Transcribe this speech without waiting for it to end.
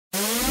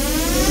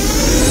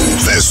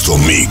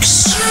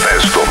Festomix.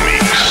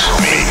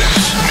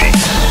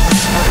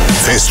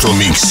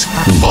 Festomix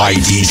by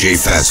DJ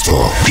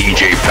Festo.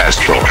 DJ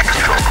Festo.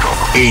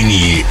 En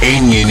iyi,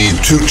 en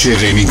yeni Türkçe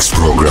remix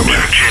programı.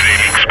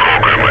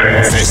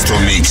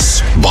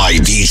 Festomix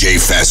by DJ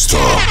Festo.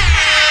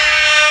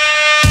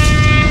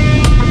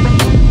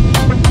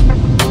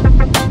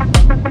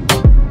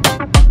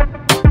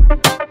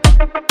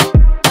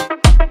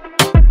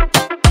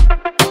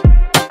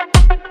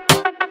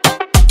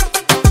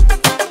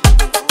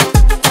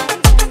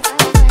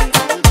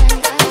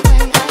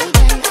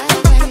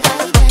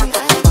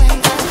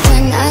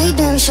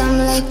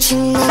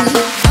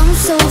 I'm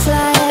so fly,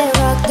 I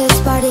rock this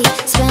party,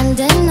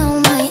 spending all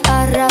my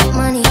Arab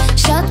money.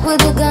 Shot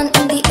with a gun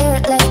in the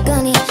air like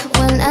Gunny.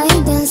 When I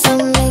dance, I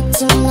make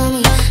too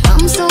money.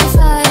 I'm so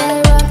fly,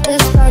 I rock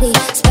this party,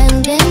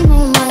 spending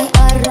all my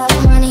Arab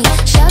money.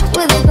 Shot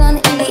with a gun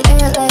in the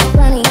air like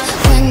Gunny.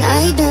 When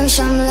I dance,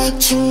 I'm like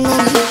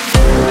Chinani.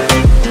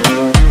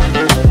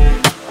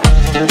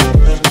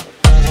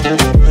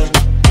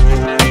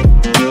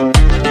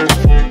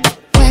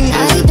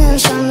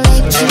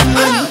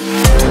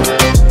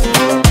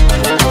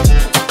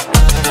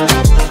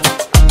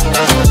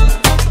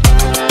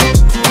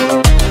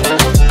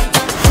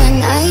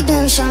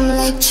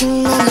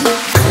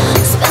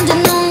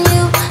 Spending on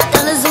you,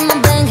 dollars in my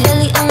bank,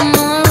 heli on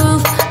my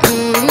roof.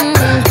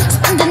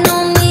 Spending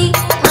on me,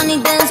 money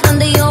dance when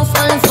they all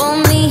falling for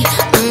me.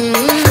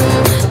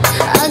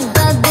 I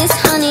got this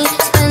honey,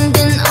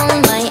 spending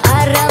on my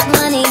Arab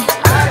money.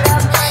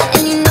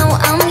 And you know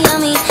I'm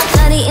yummy,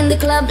 body in the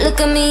club, look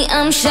at me,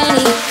 I'm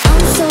shiny.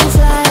 I'm so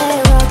fly,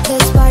 I rock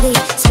this party,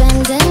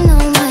 spending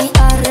on my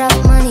Arab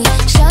money.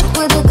 Shot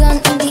with a gun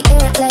in the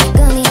air like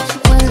Gunny.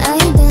 When I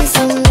dance,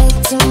 I make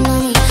too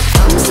money.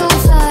 I'm so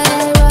fly,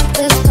 I rock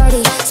this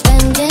party,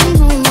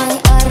 spending all my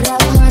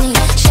Arab money.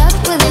 Shot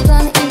with a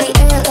gun in the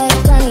air like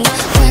Gunny.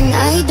 When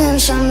I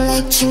dance, I'm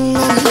like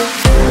Chinani.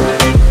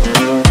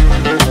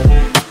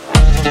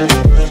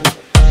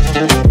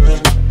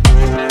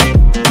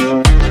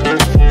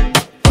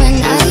 When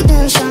I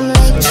dance, I'm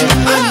like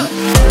Chinani.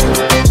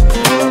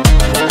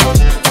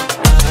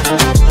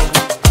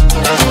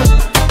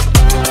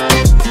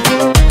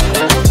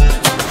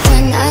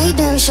 When I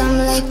dance, I'm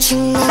like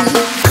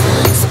Chinani.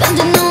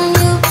 Spending on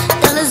you,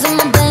 dollars in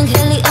my bank,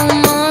 heli on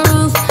my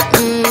roof.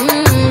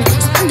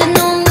 Spending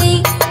on me,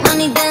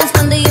 money dance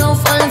when they all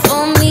falling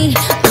for me.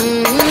 I'm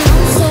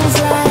so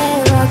fly,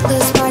 I rock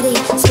this party,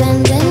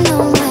 spending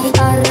all my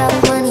Arab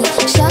money.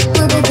 Shot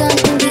with a gun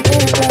in the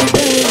air like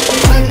Billy.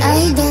 When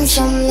I dance,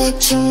 I'm like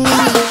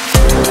Chinani.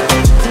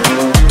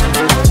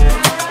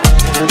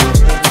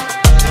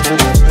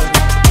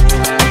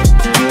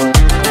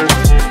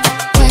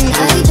 When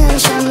I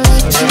dance, I'm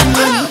like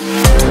Chinani.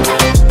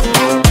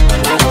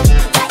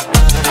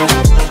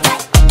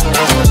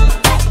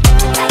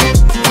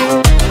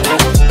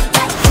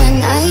 When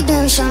I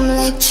dance, I'm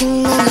like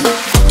Chinani.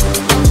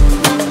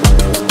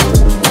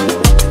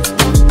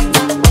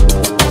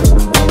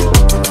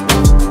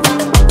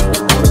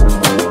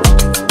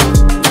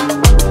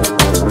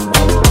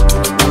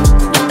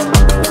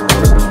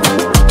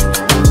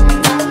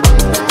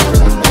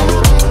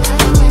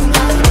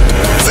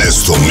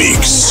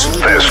 Festomix.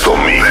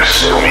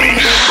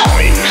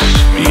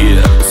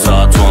 Yeah,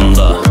 saat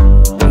 10'da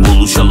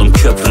buluşalım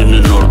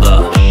köprünün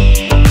orada.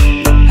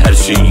 Her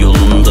şey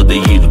yolunda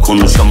değil,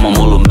 konuşamam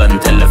oğlum ben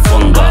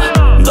telefonda.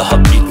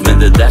 Daha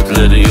bitmedi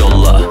dertleri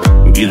yolla.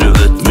 Biri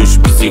ötmüş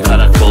bizi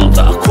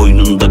karakolda.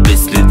 Koynunda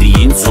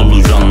beslediğin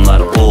solucanlar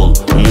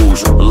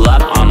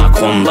olmuşlar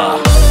anakonda.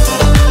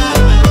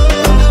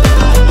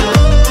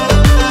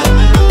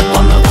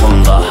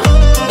 Anakonda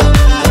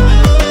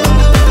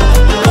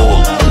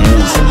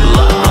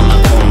olmuşlar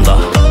anakonda.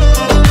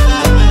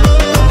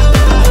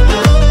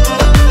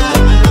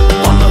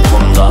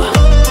 Anakonda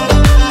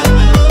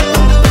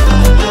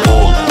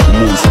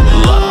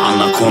olmuşlar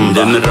anakonda.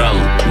 Demir al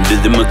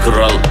dedi mi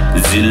kral,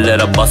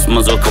 zillere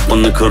basmaz o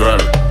kapını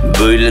kırar.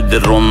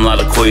 Böyledir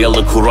onlar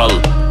koyalı kural.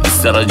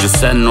 İster acı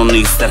sen onu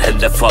ister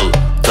hedef al.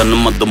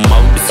 Tanımadım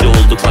mal bizi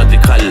olduk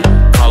radikal.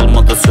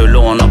 Kalmadı söyle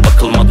ona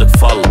bakılmadık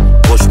fal.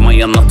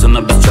 Koşmayan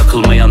atına biz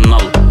çakılmayan nal.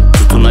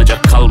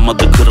 Tutunacak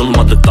kalmadı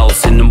kırılmadık dal.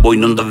 Senin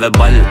boynunda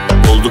vebal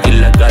olduk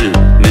illegal.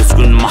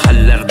 Meskun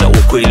mahallerde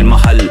oku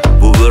ilmahal.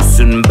 Bu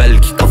versin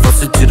belki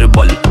kafası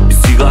tribal. Bir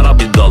sigara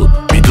bir dal,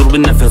 bir dur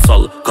bir nefes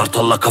al.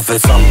 Kartalla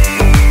kafes al.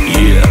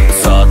 Yeah,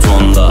 saat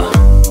 10'da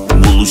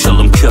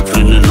buluşalım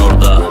köprünün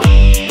orada.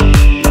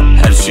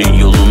 Her şey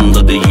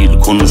yolunda değil,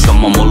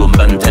 konuşamam oğlum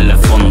ben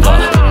telefonda.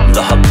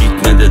 Daha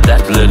bitmedi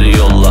dertleri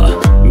yolla.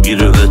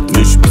 Biri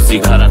ötmüş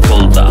bizi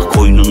karakolda.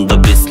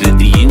 Koynunda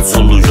beslediğin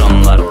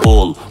solucanlar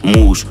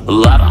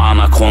olmuşlar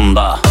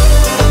anakonda.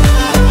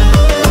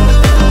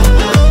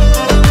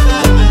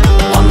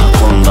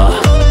 Anakonda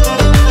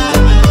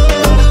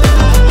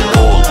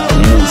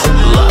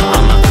olmuşlar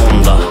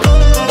anakonda.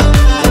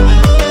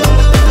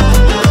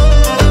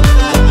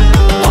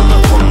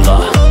 Anakonda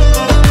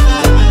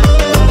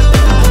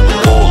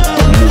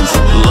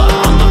olmuşlar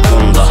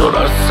anakonda.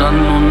 Sorarsan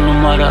on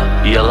numara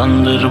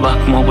Yalandır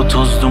bakma bu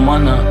toz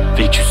dumana,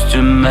 ve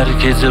küstüm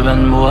merkeze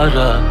ben bu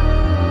ara.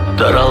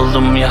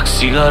 Daraldım yak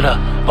sigara,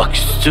 bak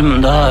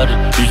üstüm dar,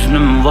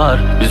 hüznüm var.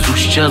 Biz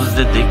uçacağız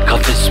dedik,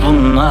 kafes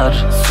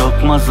bunlar.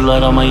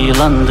 Sokmazlar ama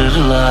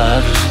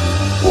yılandırlar.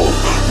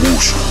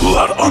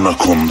 Olmuşlar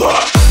anakonda.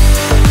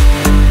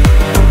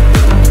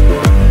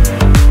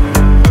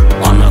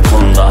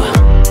 Anakonda.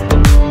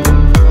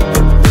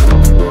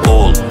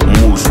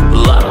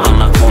 Olmuşlar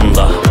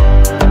anakonda.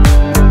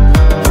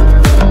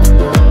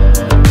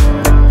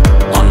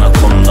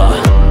 Anakonda.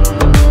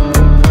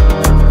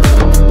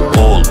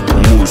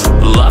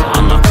 Olmuşlar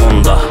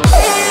anakonda.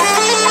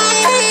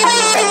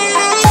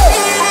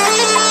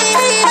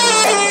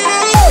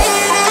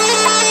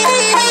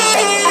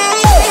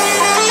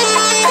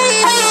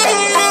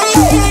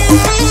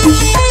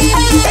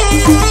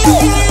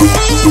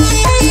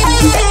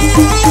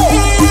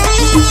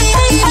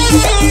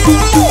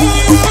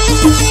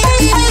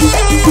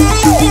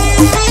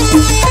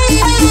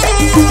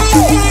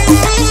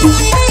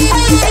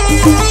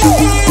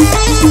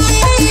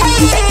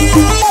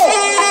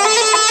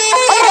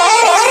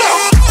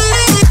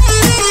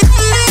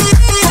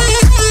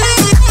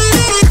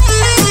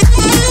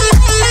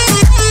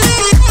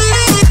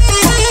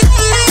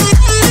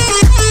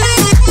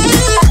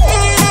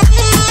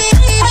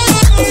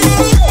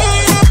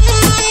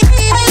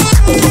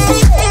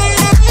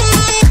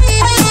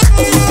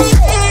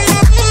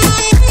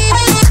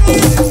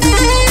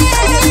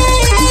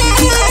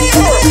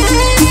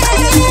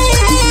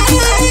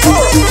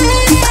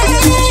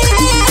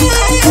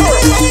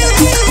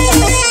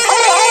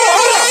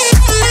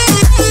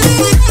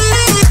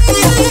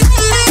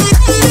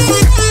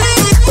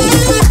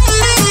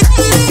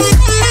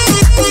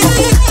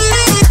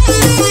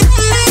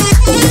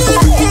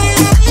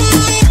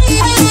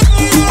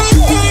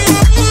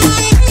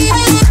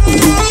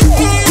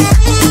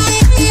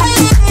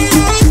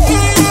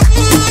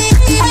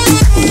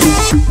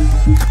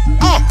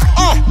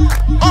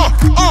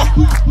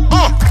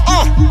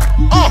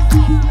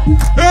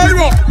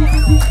 ايوه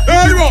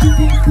ايوه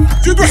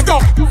زيد وحده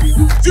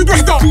زيد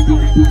وحده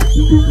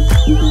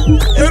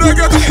حرق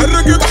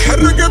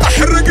حرق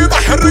حرق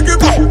حرق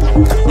حرق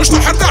مش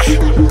تحردح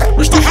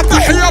مش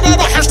تحردح يا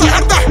بابا مش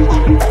تحردح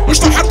مش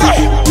تحردح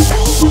ايوه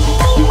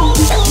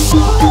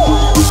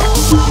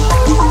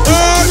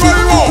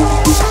ايوه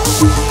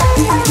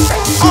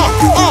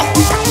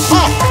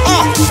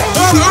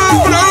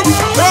العب العب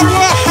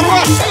ارواح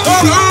ارواح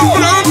العب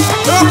العب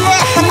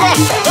ارواح ارواح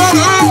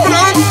العب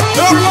العب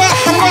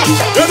ارواح ارواح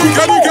كلي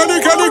كلي كلي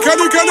كلي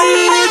كلي كلي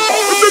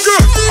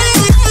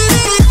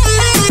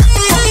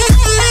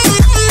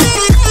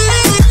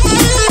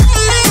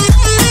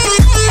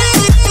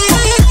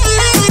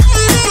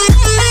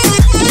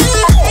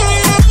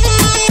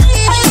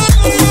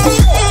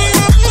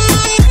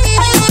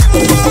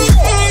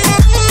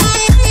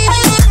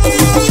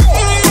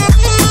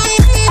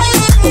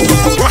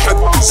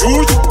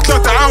زوج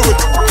ثلاثة عاود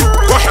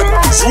واحد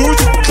زوج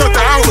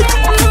ثلاثة عاود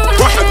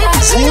واحد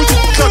زوج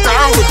ثلاثة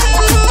عاود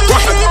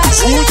واحد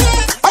زوج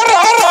هرا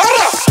هرا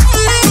هرا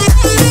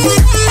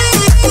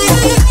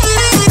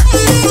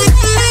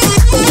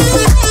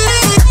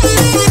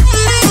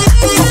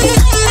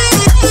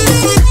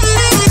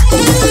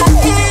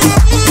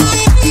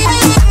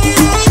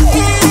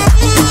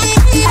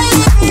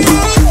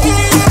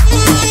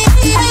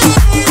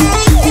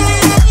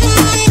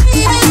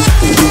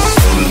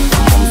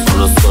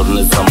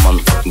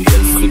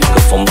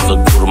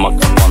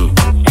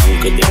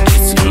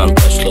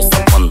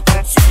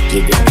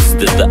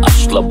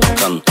Aşkla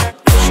bakan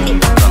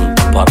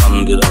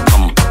paran bir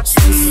rakam.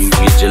 Sensiz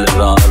geceler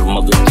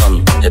ağırmadı tan.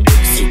 Hep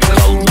eksik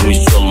kaldım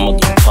hiç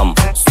olmadı tam.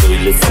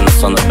 Söylesene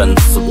sana ben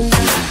nasıl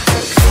dokunmam.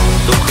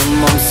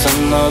 Dokunmam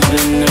sana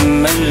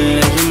benim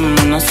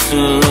ellerim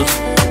nasıl.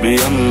 Bir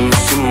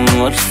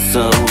yanlışım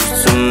varsa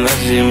vursun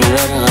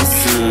mermiler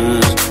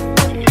hasır.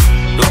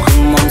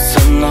 Dokunmam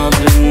sana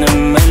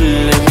benim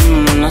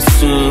ellerim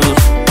nasıl.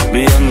 Bir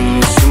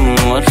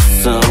yanlışım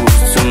varsa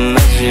vursun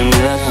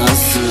mermiler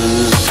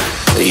hasır.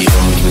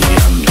 Yandı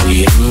yandı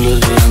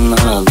yandır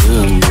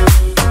yanalım.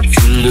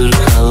 Güldür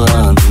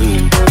kalanı,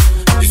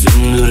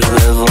 hüzündür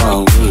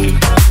revalı.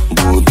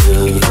 Bu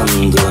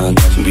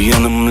devranda bir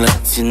yanım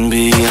Latin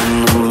bir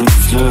yanım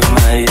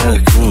Müslüme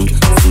yakın.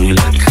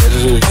 Suyla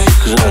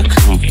karışık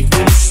rakım,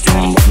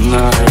 dönüştüm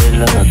bana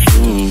el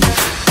atın.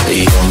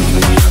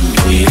 Yandı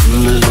yandı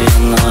yandır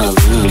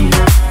yanalım.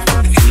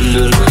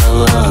 Güldür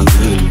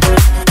kalanı,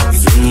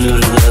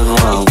 hüzündür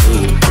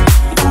revalı.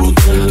 Bu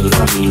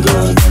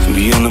devranda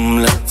bir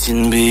yanım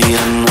Latin bir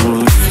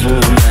yanım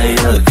Müslüme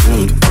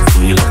yakın.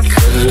 Suyla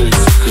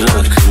karışık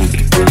rakım,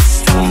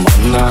 dönüştüm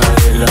bana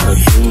el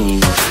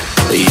atın.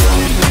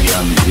 Yandı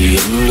yandı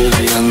yandır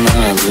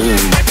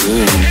yanalım.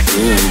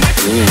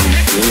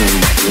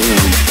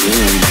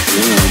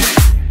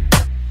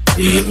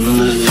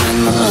 Yandır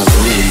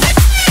yanalım.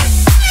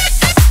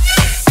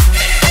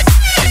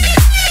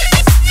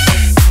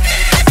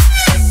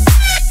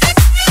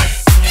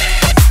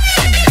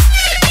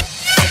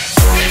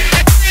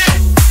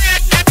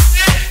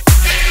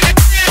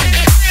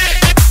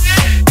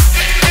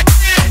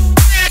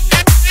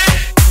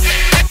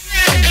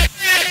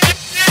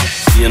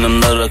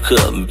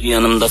 şarkı, bir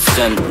yanımda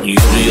sen.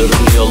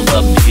 Yürüyorum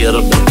yolda, bir yarı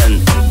beden.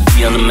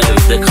 Bir yanım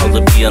evde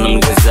kaldı, bir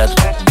yanım gezer.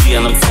 Bir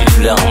yanım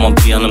filli ama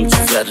bir yanım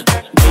çizer.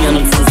 Bir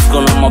yanım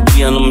suskun ama bir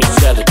yanım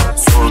içer.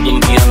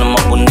 Sordum bir yanıma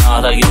bu ne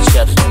ara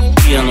geçer.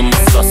 Bir yanım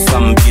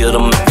ıslatsam bir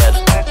yarım eder.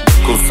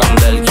 Dokunsam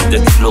belki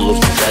de kül olur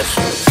gider.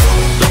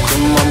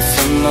 Dokunmam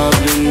sana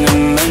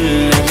benim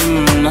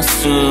ellerim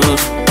nasıl.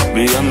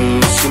 Bir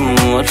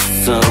yanlışım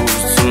varsa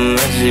olsun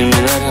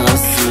mermiler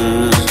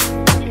hazır.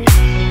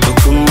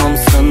 Dokunmam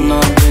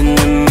sana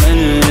benim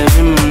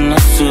ellerim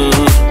nasıl.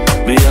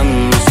 Bir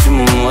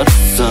yanlışım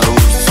varsa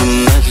olsun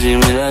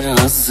mermiler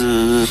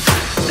hazır.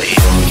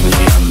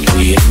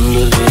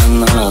 Yandır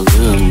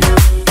yanalım,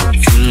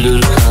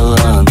 küldür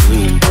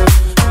kalanım,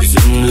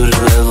 hüzündür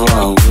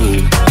revalı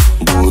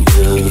bu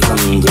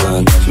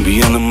devranda. Bir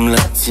yanım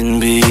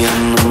Latin, bir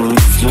yanım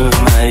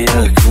Müslüme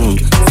yakın.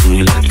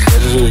 Suyla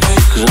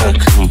karışık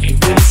rakım,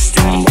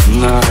 dönüştüm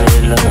bana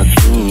el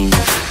atın.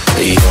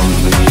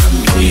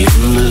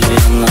 Yandır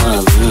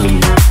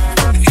yanalım,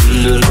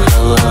 küldür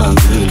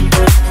kalanım,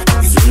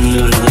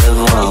 hüzündür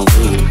revalı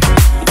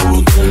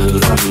bu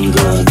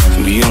devranda.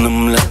 Bir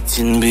yanım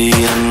Latin, bir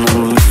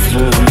yanım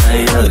Müslüme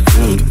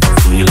yakın.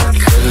 Suyla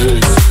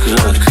karışık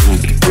rakım,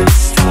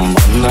 dönüştüm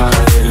bana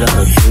el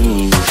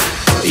atın.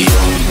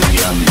 Yandır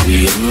yanalım,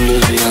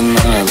 yandır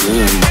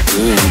yanalım.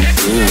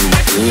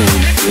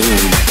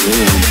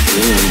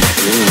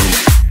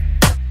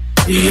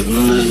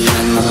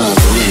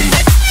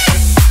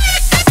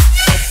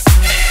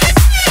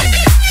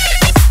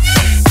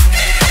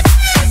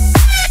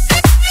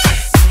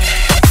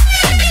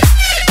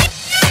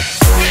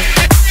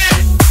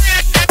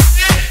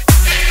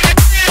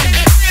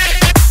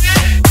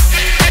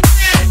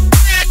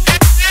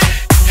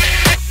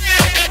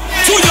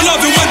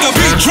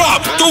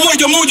 The way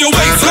you move your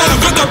waistline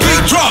when the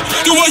beat drop.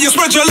 The way you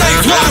spread your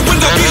legs wide when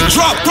the beat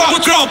drop.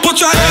 Girl, put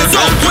your hands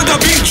up when the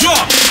beat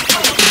drop.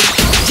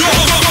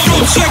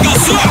 Drop, shake a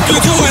slap, you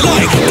do it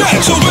like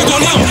that. You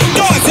wiggle up,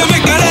 dance and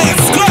make that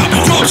ass clap.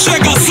 Drop,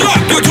 shake a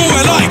slap, you do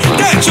it like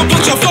that. You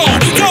put your phone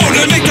down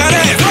and make that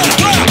ass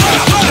clap.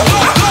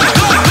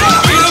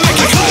 We gonna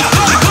make it clap.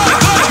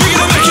 We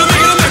gonna make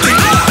it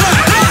clap.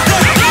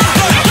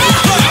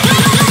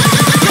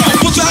 Girl,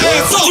 put your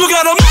hands up. You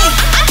gotta move.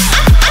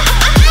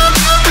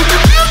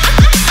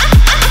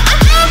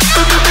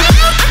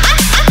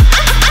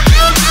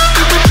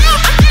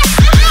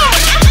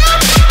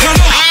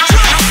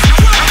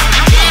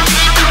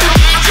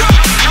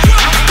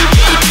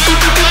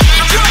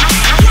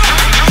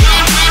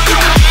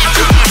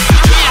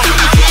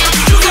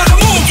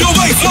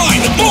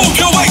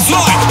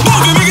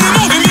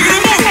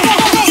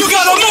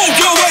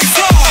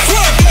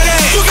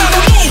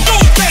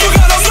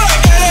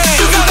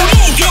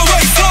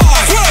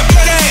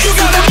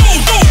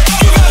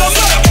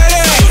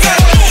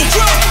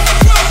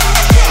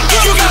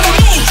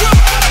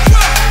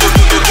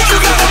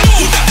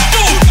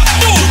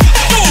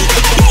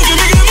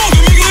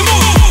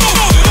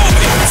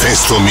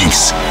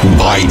 Festomix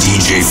by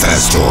DJ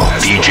Festo.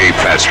 DJ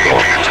Festo.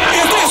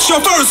 If this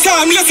your first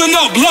time, listen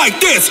up like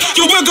this.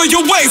 You wiggle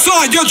your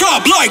waistline, you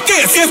drop like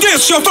this. If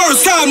this your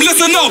first time,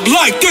 listen up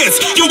like this.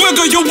 You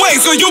wiggle your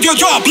waist, so you can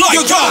drop like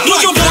this.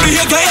 Put your booty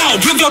in the L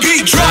when the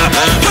beat drop.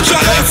 Put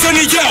your hands in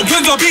the L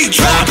when the beat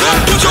drop.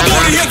 Put your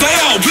booty in the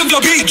L when the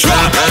beat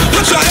drop.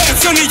 Put your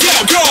hands in the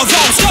L, girls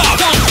don't stop.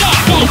 Don't stop,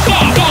 don't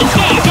stop, don't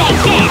stop, don't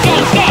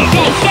stop,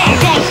 don't stop, don't stop,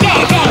 don't stop,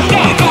 don't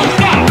stop,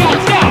 don't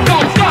stop, don't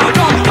stop, don't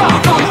stop,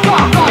 don't stop, don't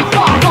stop.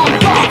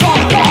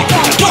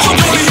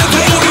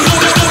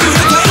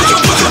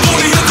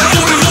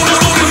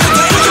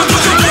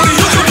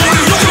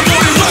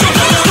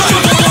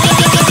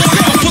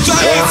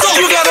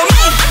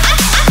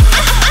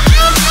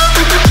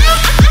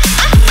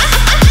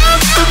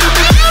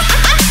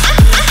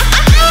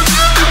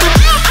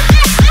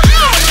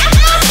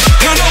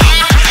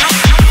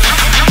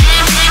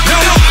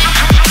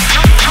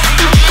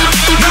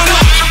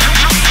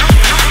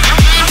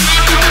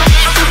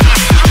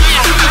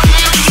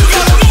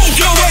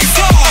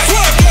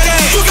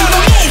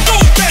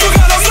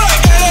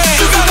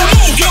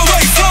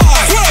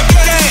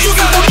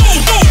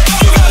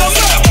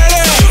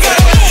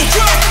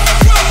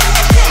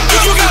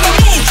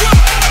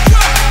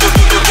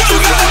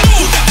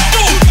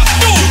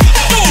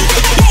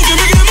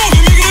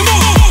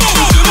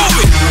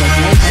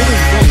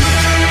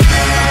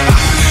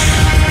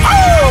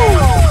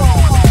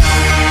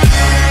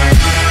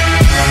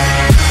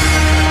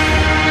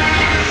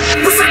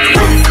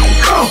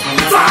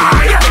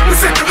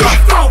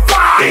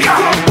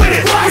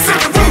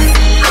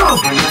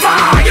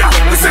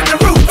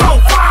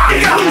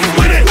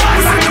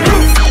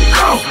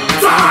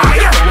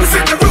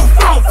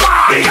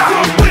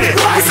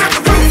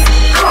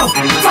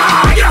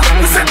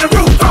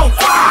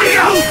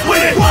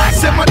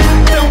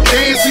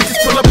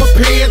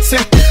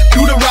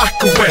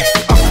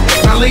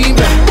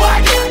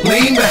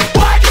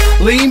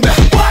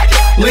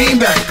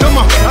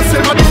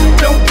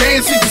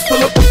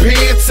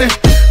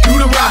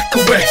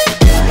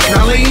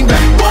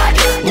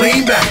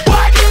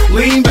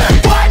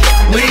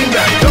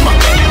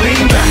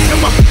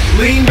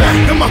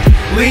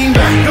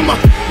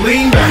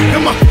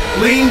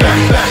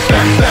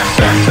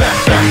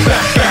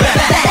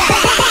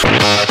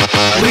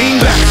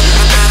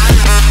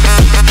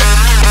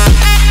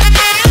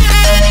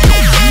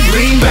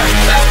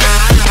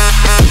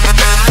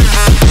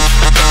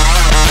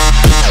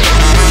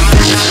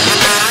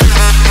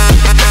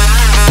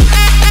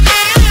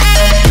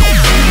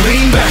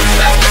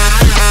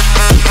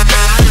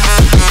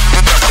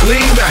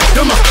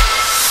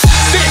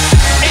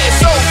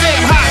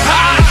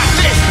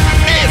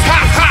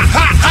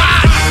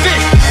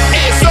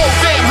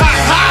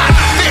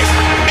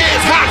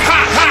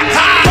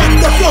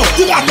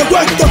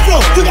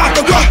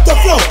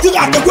 you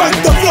got to work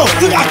the flow,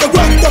 you got to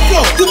work the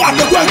flow, you got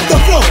to work the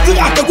flow, you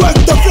got to work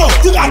the flow,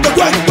 you got to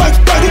work,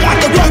 you got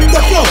to work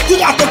the flow, you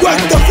got to work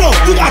the flow,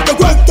 you got to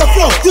work the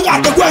flow, you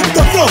got to work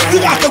the flow, you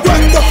got to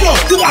work the flow,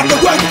 you got to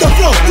work the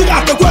flow, you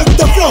got to work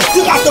the flow,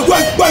 you got to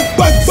work.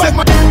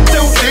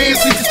 Don't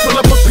dance, you just pull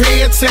up my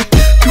pants and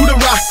do the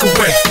rock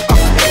away.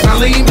 Now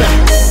lean back,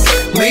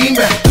 lean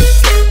back,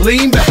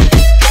 lean back,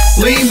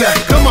 lean back.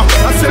 Come on,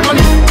 I said my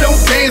don't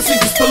dance, you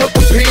just pull up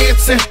my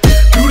pants and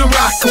do the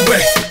rock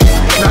away.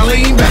 Now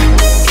lean back,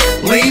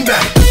 lean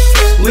back,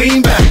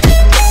 lean back,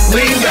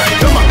 lean back.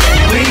 Come on,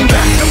 lean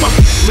back, come on,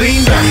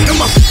 lean back,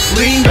 come on,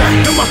 lean back,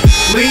 come on,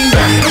 lean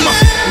back, come on,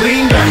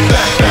 lean back,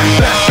 back, back,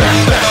 back,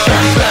 back,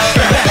 back,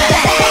 back, back,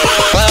 back.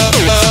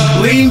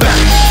 Lean back.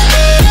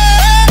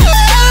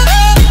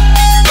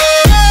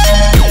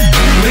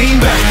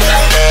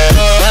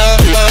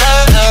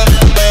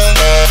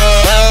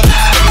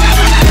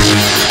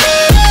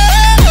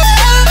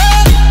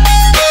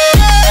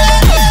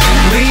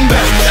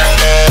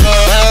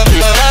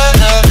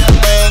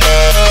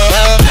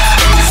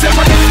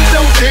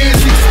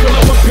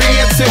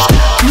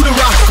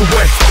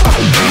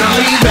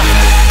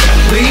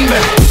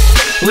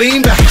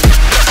 Lean back,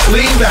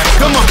 lean back,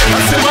 come on. I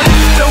said my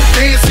don't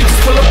dance, you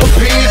just pull up my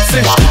pants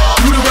and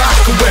do the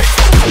rock away.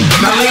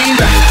 Now lean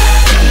back,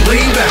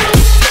 lean back,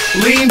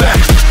 lean back,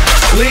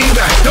 lean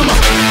back, come on.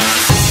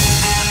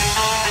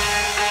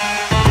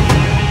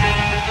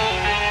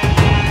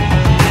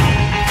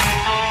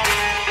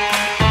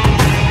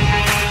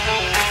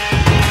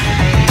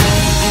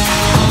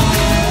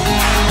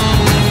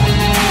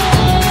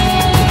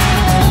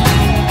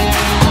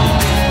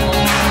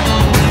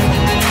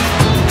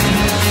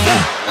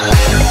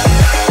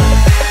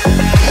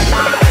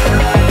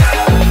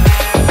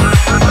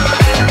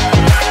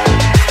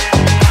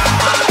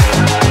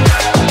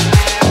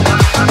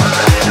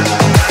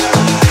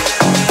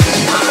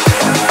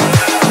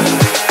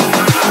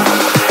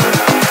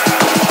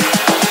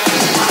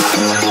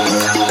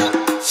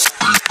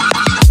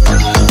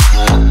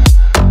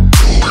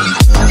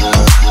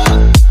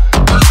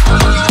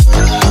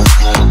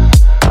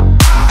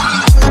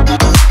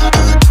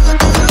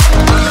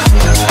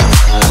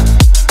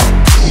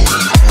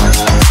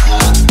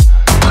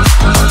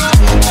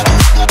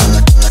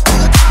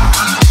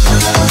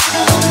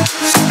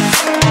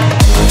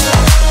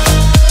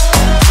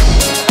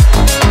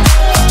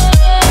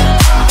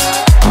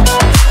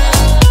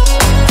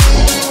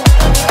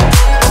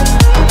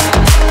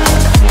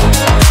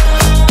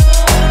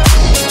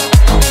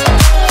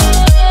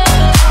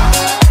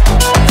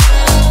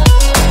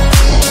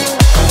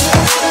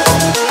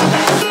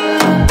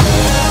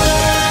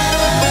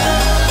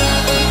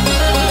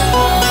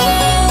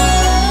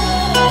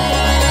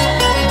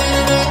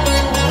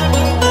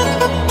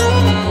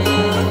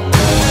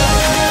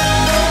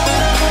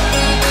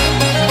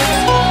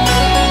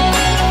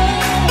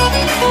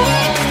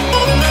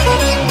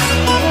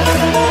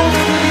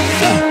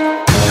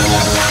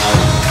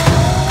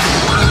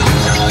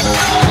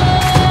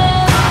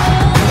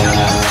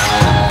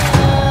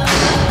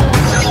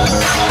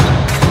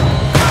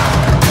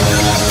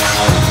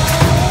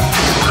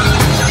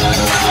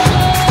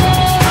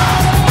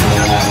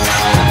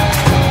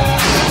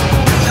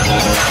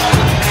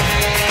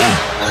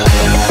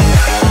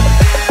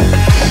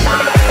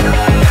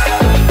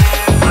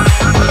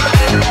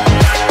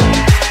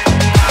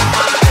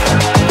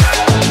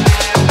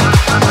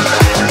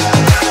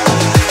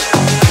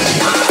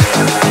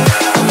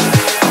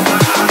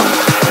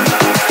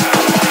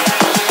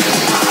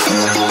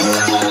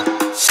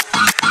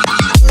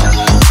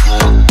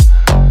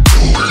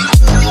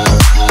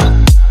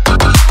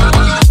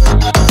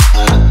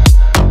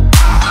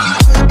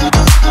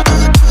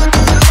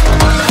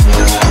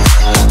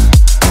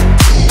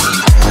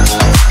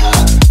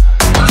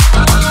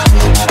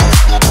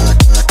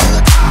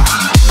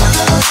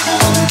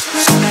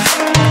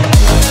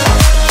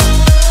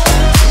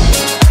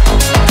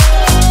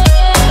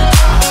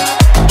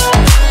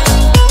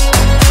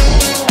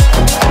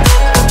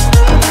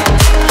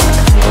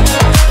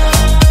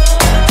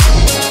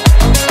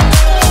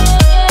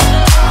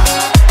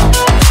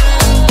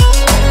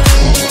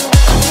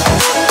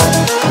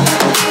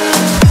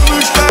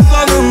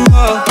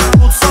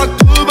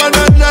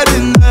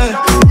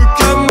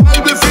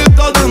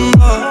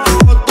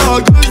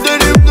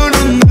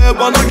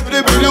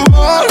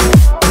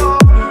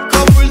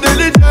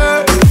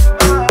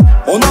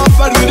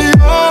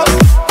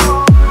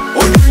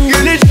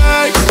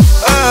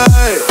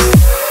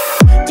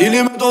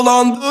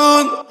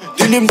 dolandın.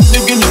 Dilim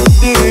dilim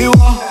gelip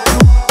eyvah.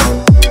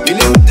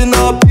 Bilemedin ne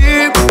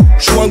yapayım.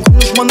 Şu an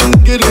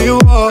konuşmanın gereği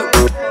var.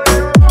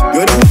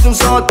 Göremedim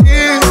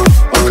saati.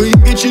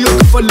 Akıyıp geçiyor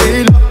kafa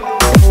Leyla.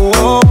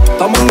 Oh,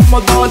 tamam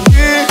ama daha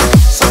değil.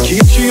 Sanki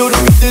yaşıyorum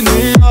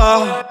gideni ya.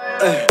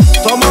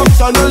 Tamam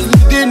sen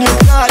özledin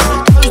yeter.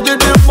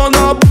 Gözlerim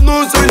bana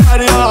bunu söyler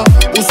ya.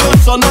 Bu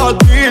söz sana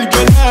değil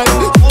genel.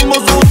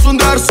 Olmaz olsun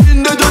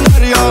dersin de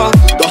döner ya.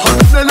 Daha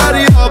da neler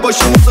ya,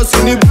 başımıza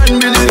seni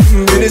ben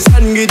bilirim. Beni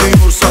sen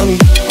gidiyorsan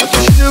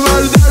ateşini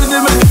ver,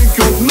 derdime tek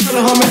yok.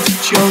 Merhamet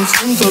hiç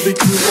yansın tabi.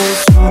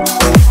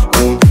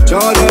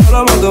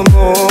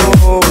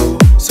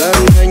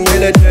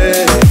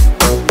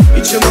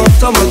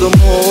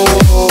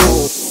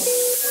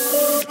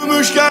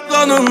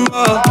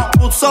 gerdanında,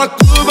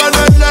 tutsaklı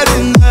ben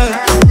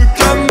ellerinde,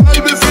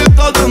 mükemmel bir fil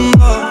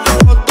tadında.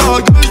 Hatta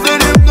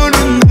gözlerim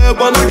önünde,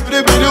 bana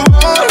göre biri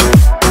var,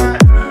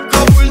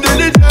 kabul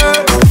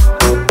delice.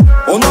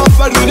 Ona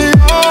haber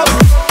veriyor,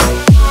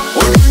 o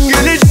gün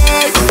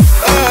gelecek.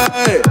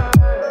 Hey.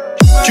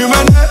 Kime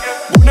ne,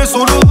 bu ne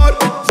sorular,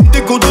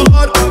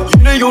 dedikodular,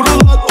 yine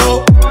yorulan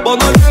o.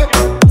 Bana ne,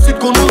 basit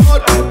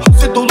konular,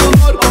 haset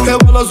dolular,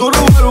 he bana zoru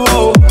var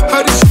wow.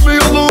 Her işime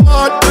yolu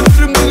var,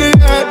 ömrüm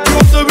dileğe,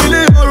 yolda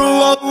biliyor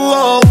wow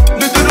wow.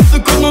 Nedir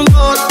adı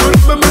konular,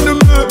 görmem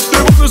önümü,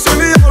 de bunu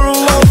seviyor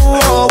wow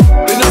wow.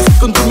 Benim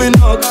sıkıntım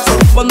inat,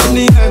 sorma bana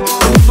niye,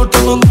 tanınır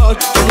tanılar,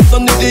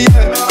 tanıdan ne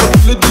diye.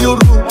 Kabul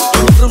ediyorum,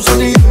 tanırım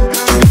seni,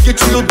 çünkü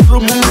geçiyor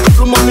durumum,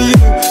 durumum iyi.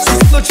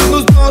 Sizin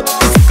açınızdan,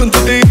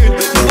 sıkıntı değil, ne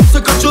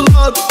varsa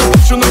kaçılan,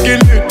 başına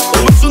gelir,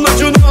 olursun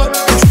acına.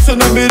 3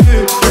 sene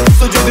beri,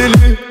 kısaca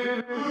deli.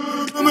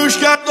 Gümüş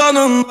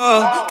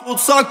gerdanında,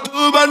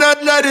 tutsaklı ben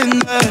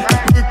ellerinde,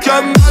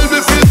 mükemmel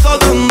bir fil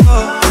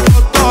tadında.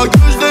 Hatta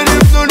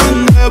gözlerim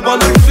önünde,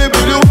 bana göre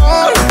biri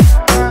var,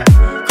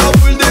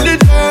 kabul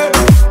delice.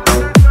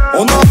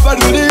 Ona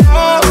haber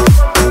veriyor,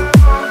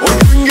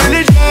 o gün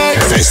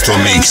gelecek.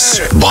 Festomix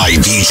by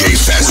DJ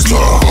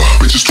Festo.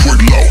 Bitches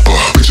twerk low,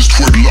 bitches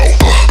twerk low,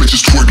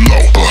 bitches twerk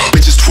low,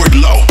 bitches twerk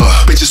low,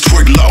 bitches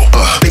twerk low,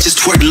 bitches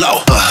twerk low,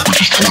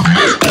 bitches twerk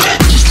low,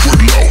 bitches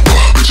twerk low,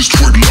 bitches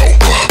twerk low,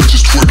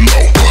 bitches twerk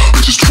low,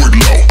 bitches twerk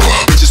low,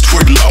 bitches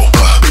twerk low,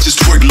 bitches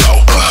twerk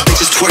low,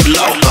 bitches twerk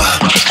low,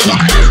 bitches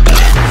twerk low.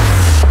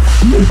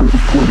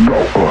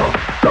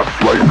 That's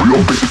right,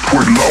 real bitches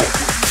twerk low.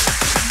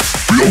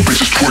 Real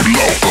bitches twerk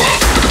low.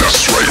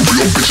 That's right,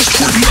 real bitches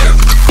twerk low.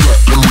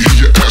 Let me hear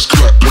your ass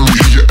clap. Let me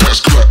hear your ass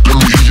clap. Let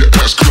me hear your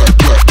ass clap.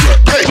 Clap, clap.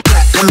 Hey,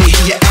 let me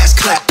hear your ass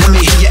clap. Let me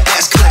hear your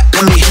ass clap.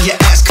 Let me hear your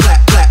ass clap.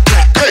 Clap,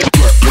 clap. Hey,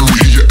 let me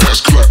hear your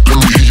ass clap. Let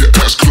me hear your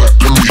ass clap.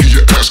 Let me hear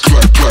your ass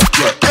clap. Clap,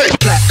 clap. Hey,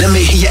 clap. Let me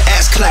hear your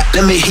ass clap.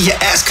 Let me hear your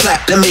ass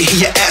clap. Let me hear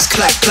your ass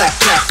clap. Clap,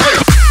 clap. Hey.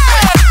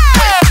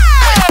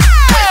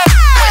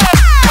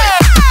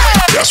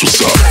 That's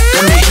what's up.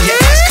 Let me hear your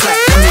ass clap.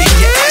 Let me hear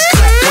your ass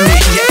clap. Let me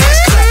hear your ass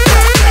clap.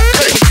 Clap, clap.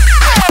 Hey.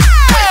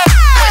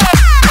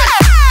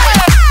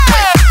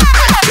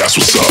 That's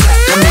what's up.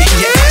 Let me hear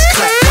your ass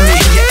clap. Let me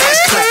hear your ass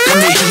clap. Let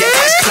me hear your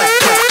ass clap.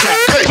 Clap, clap.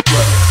 Hey.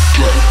 Clap,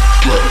 clap,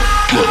 clap,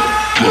 clap,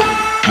 clap, clap,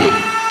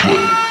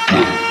 clap.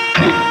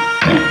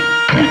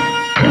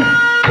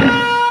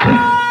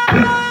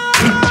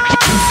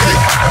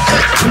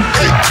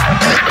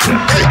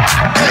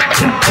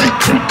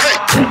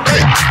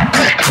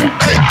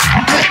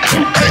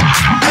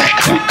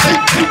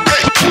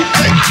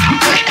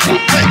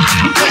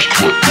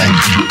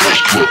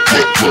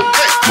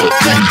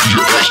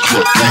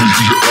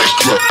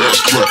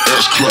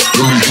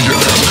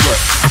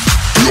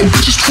 Real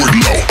bitches twerk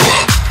low.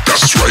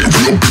 That's right,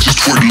 real bitches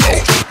twerk low.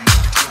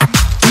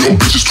 Real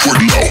bitches twerk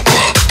low.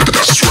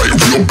 That's right,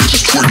 real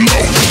bitches twerk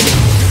low.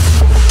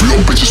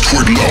 Real bitches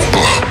twerk low.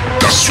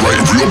 That's right,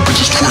 real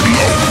bitches twerk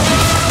low.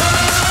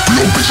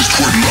 Real bitches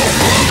twerk low.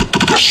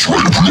 That's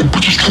right, real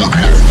bitches twerk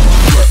low.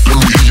 Let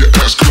me hear your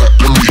ass clap.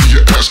 Let me hear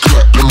your ass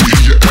clap. Let me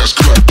hear your ass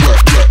clap. Clap,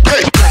 clap.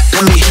 Hey.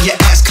 Let me hear your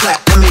ass clap.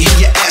 Let me hear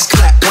your ass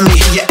clap. Let me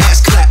hear your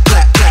ass clap.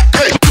 Clap, clap.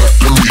 Hey.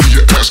 Let me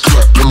hear your ass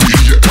clap. Let me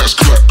hear your ass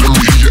clap. Let me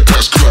hear your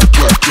ass clap.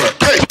 Clap, clap.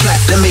 Hey.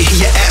 Let me hear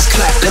your ass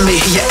clap. Let me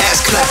hear your ass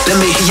clap. Let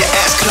me hear your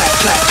ass clap.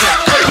 Clap, clap.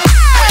 Hey.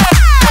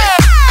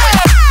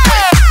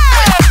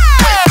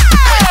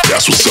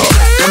 That's what's up.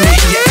 Let me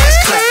hear your ass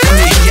clap. Let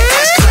me hear your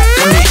ass clap.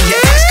 Let me hear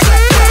your ass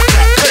clap. Clap,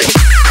 clap. Hey.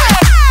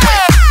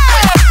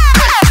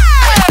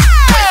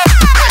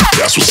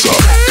 That's what's up.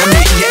 Let me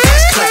hear your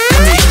ass clap.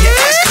 Let me hear your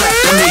ass clap.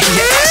 Let me hear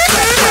your ass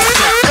clap. Clap,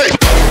 clap. Hey.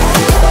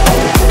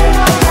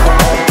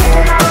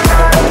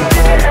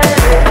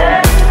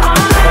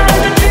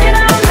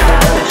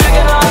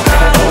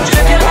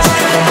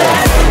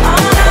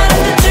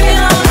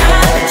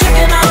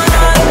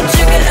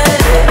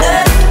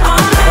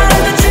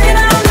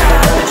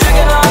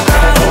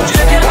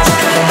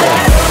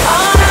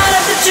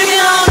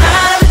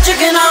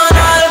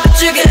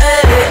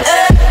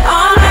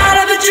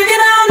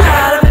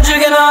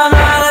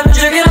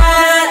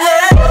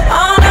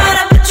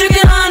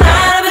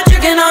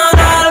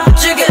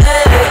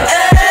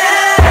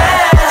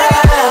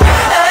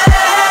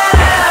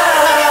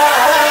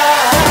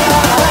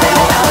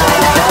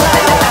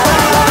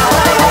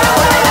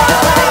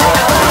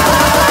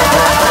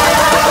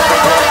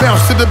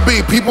 Bounce to the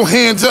beat, people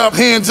hands up,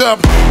 hands up.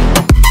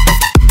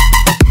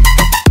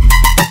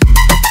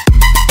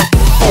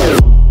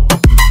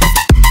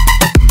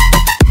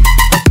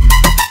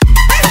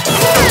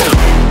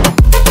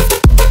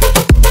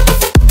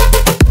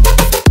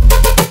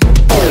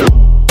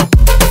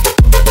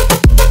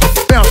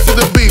 Bounce to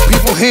the beat,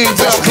 people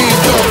hands up,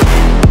 hands up.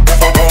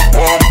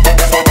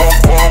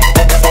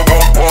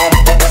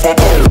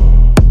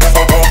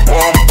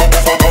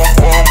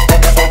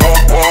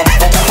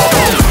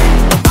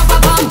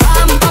 Bum bum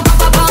bum bum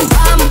bum bum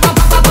bum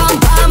bum bum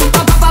bum.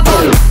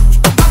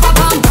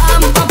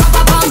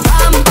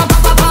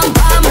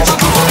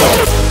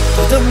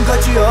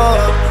 geçiyor,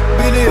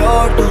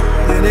 biliyordum,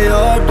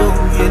 biliyordum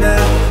yine.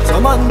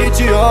 Zaman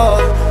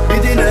geçiyor,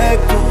 bir dilek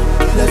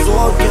tut, yine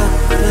zorken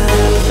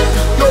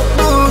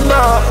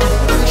yokluğuna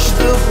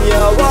düştüm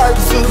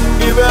yavaşsın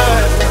gibi.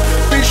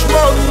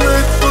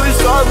 Pişmanlık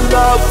duysan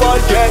da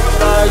fark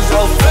etmez.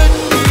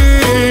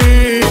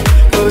 Affettim,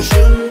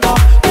 karşında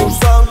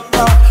dursan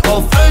da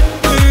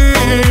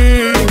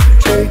affettim,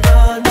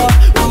 şeytana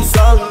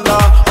uysan da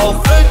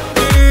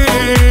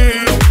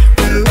affettim,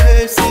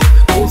 güvesi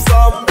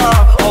dursam da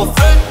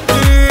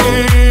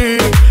affettim,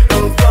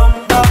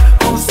 kafamda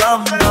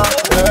dursam da.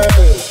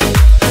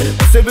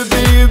 Bu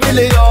sebebi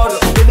biliyorum,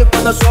 gidip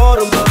bana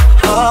sorma.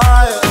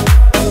 Hayır,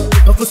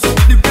 kafası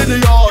gidip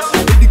geliyor,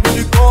 dedik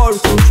beni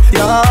korkunç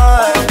ya.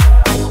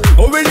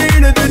 O beni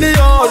yine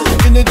deniyor,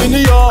 yine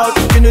deniyor,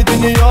 yine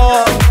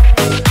deniyor.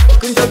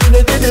 Bakınca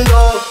yine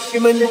deniyor,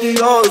 kime ne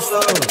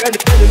diyorsa.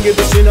 Benim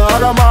gibisini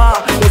arama,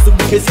 nasıl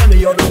bir kez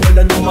yanıyorum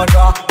öyle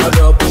numara.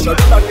 Ara bu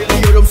şarkılar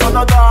biliyorum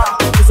sana da,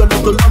 güzel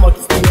hatırlamak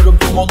istiyorum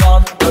tüm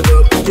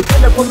olanları. İki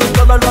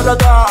telefonundalar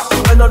arada,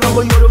 ben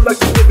aramıyorum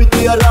belki de bir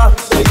diyara.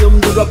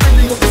 Dayım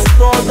durabiliyor musun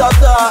orada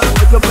da,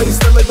 eklemek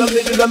istemeden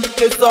verilen bir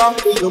kez daha.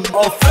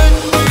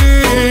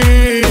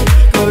 Affettim,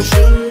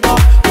 karşında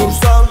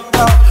dursan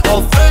da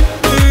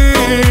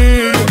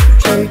affettim,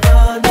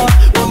 şeytana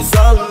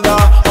uysan da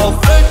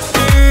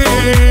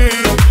affettim,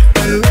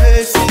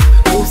 güvesi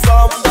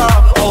dursam da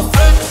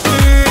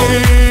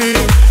affettim,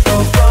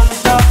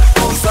 kafamda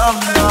dursam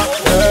da.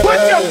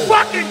 Put your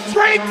fucking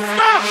drinks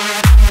up!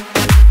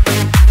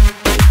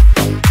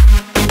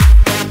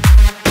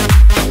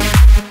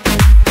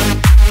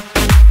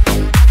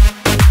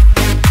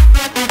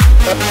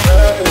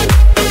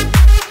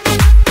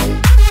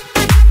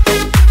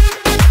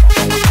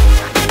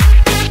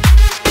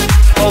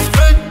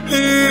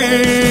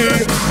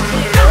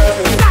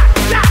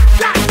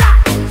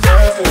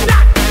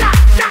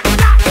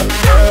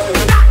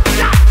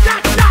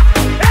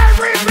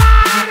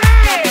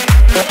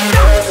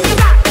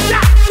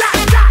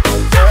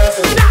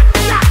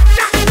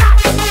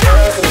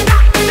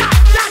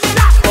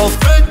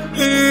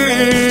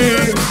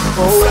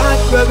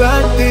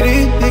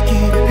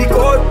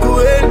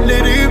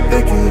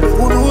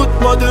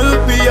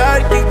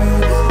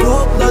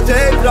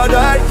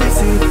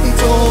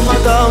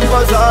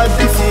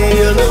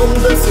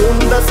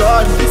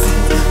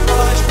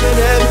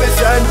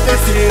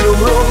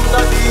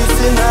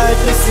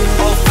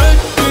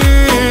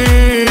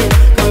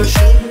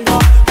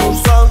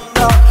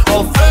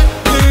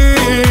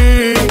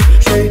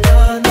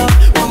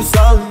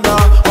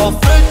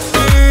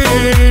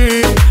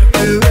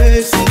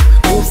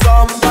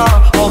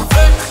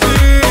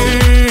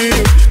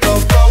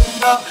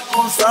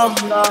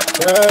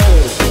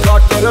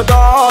 Kartları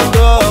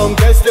dağıldım,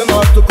 kestim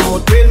artık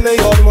umut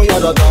bilmiyor mu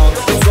yaradan.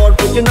 Zor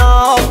peki ne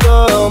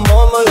yaptım,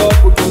 olmuyor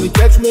bugün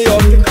geçmiyor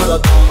ki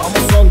karadan. Ama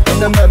son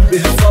denemem, bir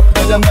hesap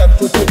veremem.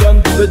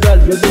 Kötüden bir bedel,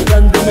 yedi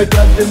kendime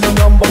geldim.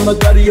 İnan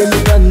bana der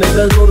yeniden,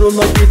 neden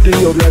zoruna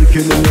gidiyor her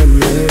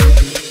kelimem.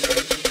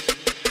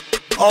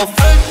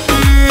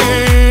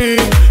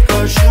 Affettim,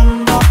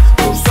 karşımda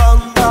dursan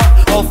da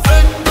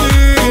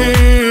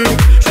affettim,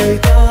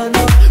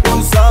 şeytana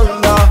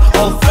uysan da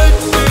affettim.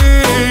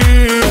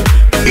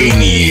 En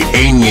iyi,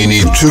 en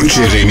yeni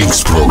Türkçe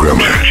remix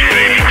programı.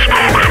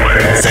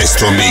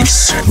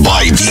 Festomix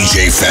by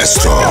DJ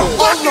Festo.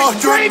 Allah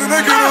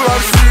gönlüne göre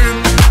versin.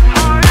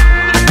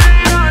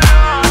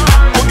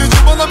 O gece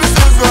bana bir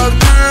söz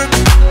verdin.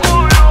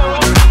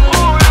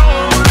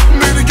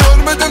 Beni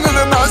görmeden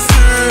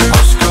ölemezsin.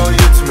 Aşka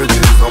yetmedi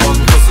zaman,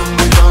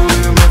 kasımdı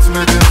yanlıyım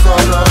etmedi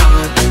zarar.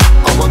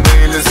 Ama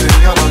neylesin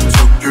yalan,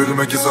 çok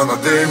gülme ki sana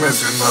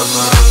değmesin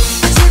bana.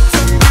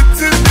 Çıktın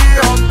gittin bir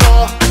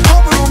anda,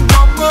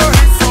 umurumdan mı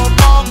hiç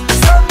sormam.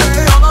 Sen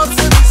de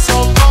yanarsın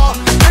inşallah,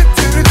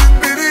 ettirdin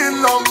beni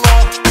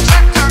illallah.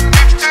 Çıktın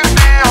gittin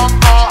bir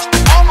anda,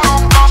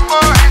 umurumdan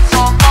mı hiç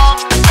sormam.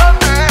 Sen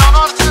de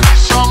yanarsın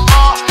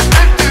inşallah,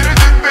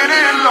 ettirdin beni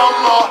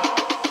illallah.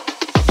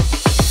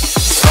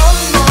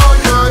 Sana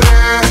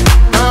göre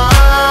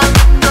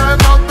benden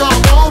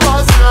adam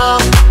olmaz ya.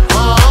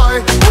 Ay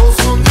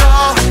olsun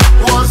ya,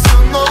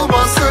 varsın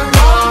olmasın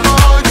ya.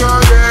 Bana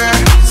göre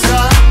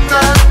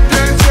senden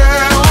gece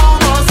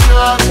olmaz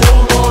ya.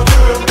 Olmadı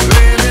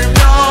benim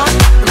yar,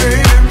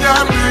 benim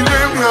yar,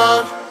 benim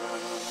yar.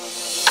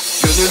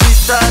 Gönül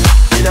ister,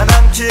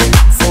 bilemem ki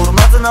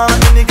sormadın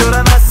halimi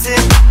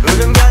göremezsin.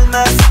 Ölüm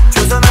gelmez,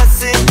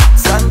 çözemezsin.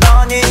 Sen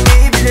daha neyi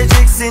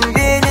bileceksin.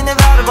 Bir elini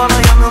ver bana,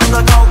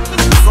 yanımda kal.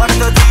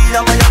 Uzakta değil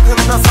ama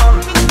yakında san.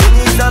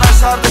 Beni izler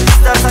aşardık,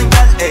 istersen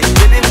gel.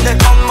 Cebimde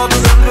kalmadı,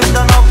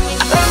 ömrümden al.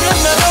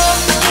 Ömrümden al.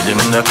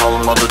 Elimde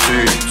kalmadı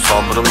tüy,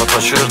 sabrımı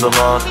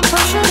taşırdılar.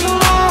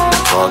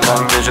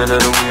 Zaten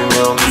geceleri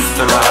uyumuyorum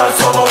üstüne, her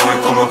sabah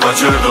uykumu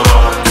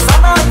kaçırdılar.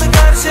 Sanardık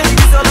her şey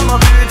güzel ama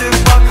büyüdük,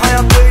 bak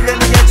hayat böyle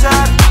mi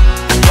geçer?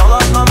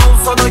 Yalandan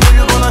olsa da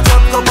gül bana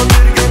çat kapı,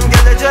 bir gün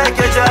gelecek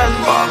ecel.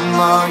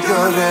 Bana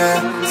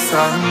göre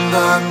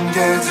senden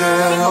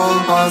gece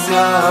olmaz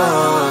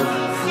yar,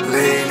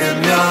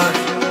 Leylim yar.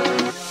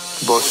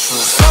 Boşver.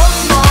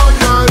 Sana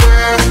göre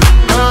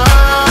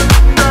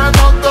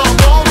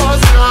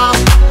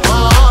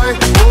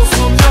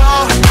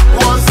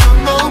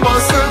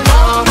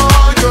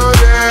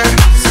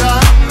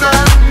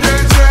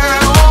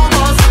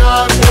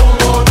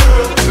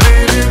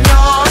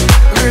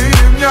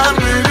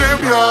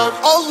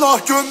Allah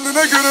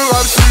gönlüne göre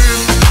versin.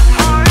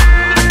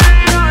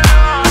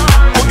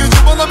 O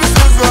gece bana bir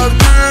söz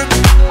verdin.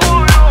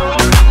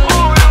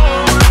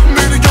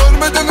 Beni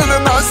görmeden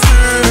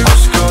ölemezsin.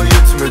 Aşka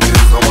yetmedi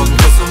zaman,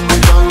 kasımda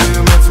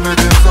yanlıyım,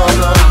 etmedim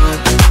zarar.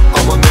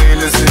 Ama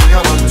neylesin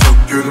yalan,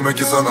 çok gülme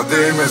ki sana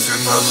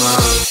değmesin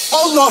nazar.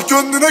 Allah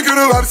gönlüne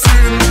göre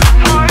versin.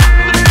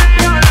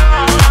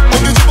 O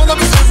gece bana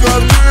bir söz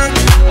verdin.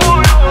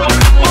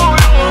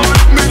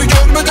 Beni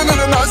görmeden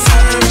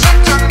ölemezsin.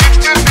 Çıktın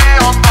gittin bir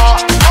anda,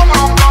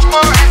 umurumdan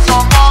mı hiç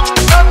anlam.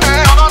 Sen de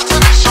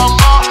yanarsın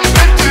inşallah,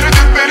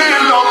 ettirdin beni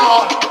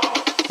illallah.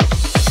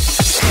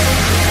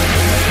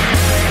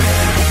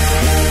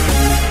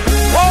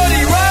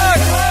 Party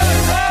rock.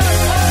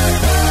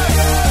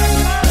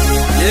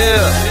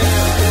 Yeah.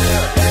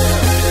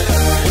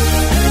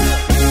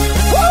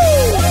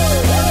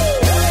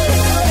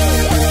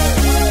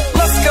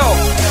 Let's go.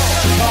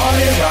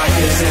 Party rock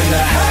is in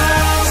the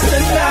house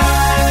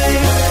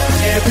tonight.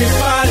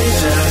 Everybody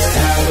just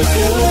have a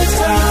good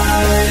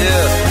time.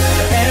 Yeah.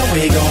 And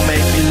we gon'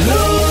 make you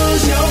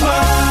lose your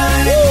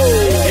mind.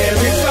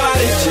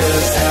 Everybody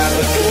just have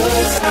a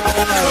good time.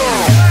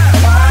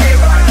 Party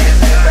rock is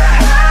in the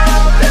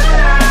house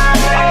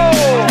tonight.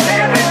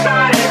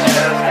 Everybody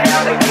just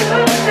have a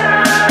good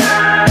time.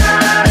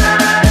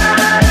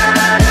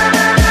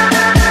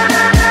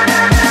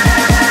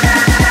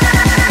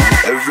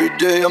 Every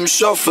day I'm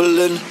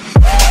shuffling.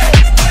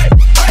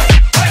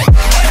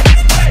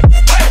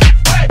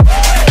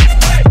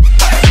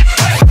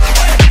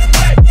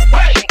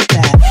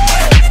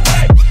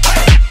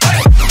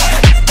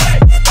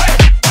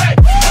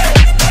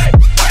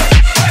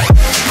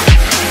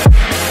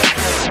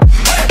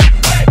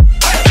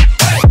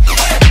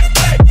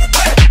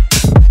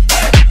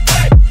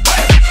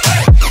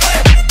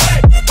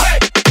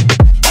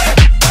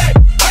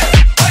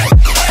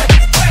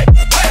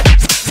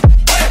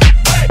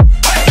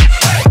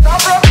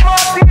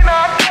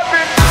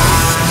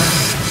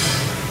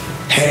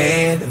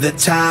 The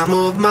time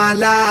of my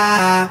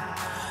life,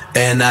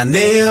 and I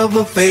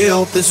never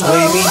felt this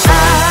way before.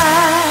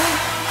 I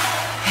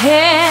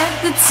had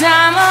the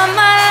time of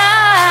my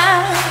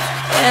life,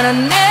 and I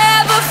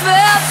never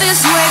felt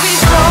this way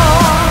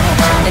before.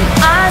 And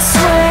I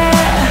swear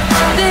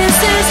this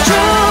is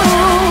true,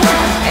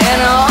 and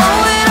I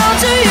owe it all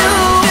to you.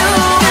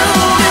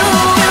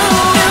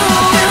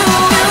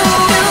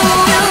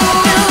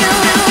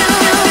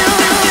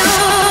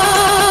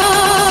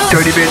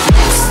 Dirty bitch.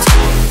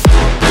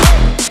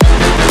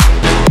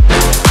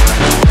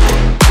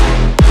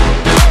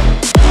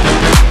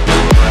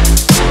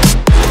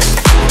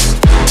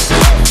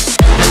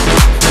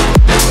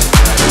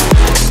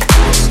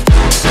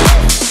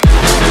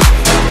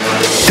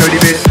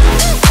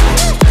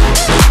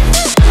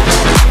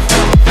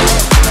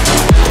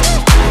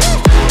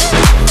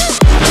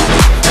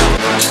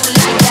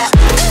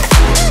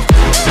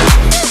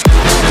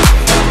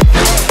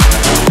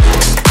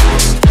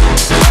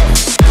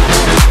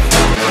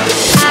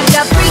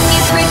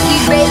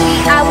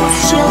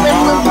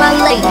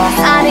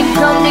 I didn't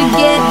come to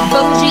get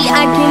bougie,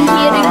 I came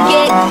here to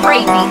get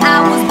crazy. I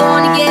was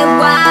born to get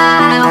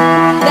wild,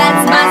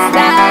 that's my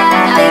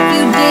style. If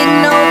you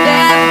didn't know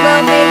that,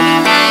 well baby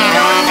now you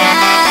know now.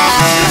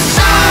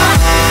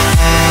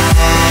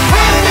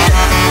 Having a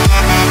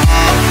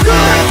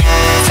good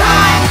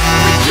time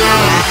with you,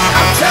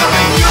 I'm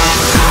telling you.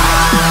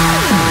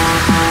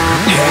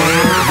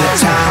 Had the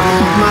time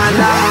of my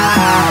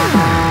life,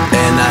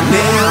 and I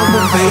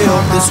never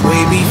felt this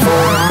way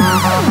before.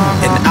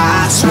 And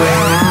I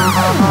swear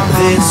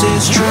this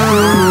is true,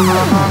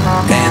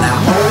 and I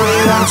owe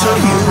it all to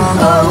you.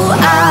 Oh,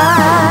 I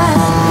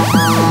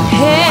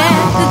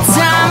had the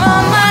time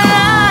of my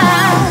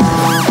life,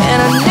 and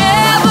I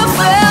never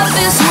felt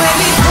this way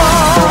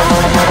before.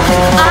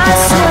 I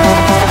swear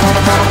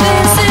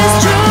this is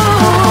true,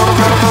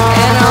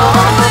 and I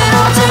owe it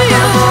all to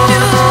you.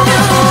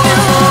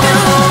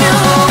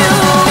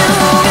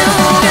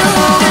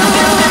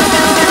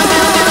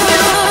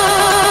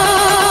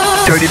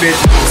 Dirty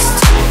bitch.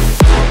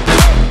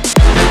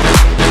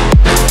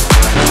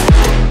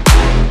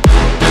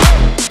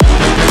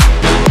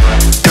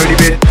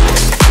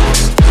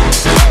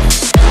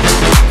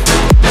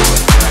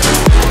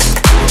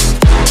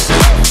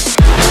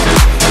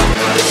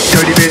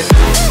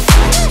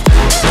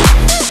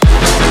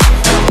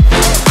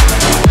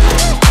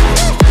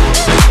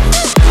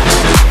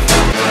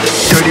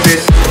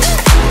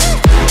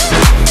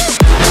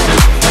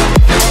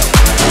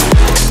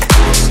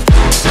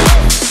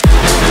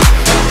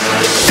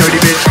 Dirty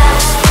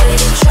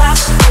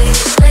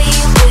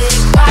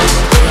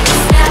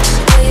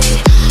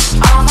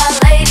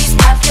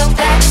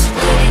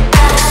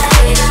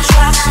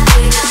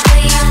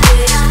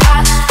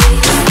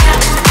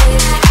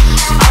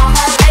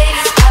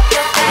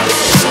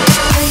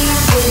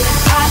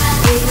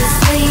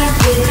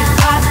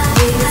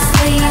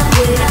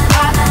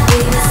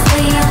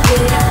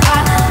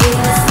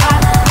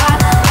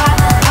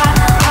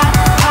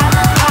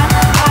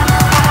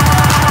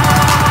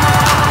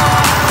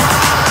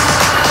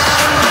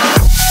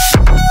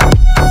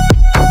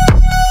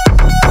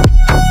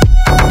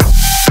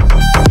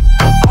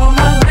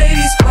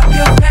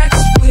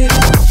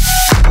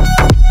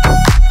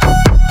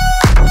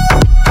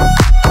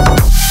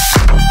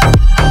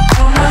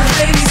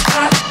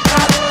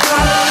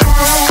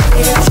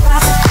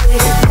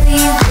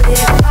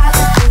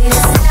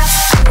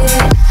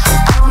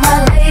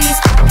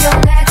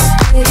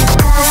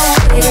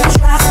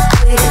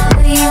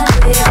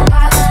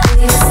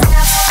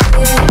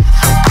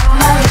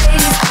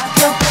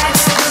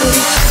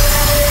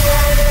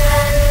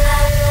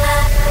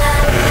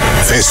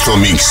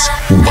Festomix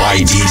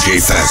by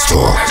DJ Festo.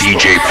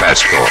 DJ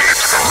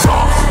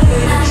Festo.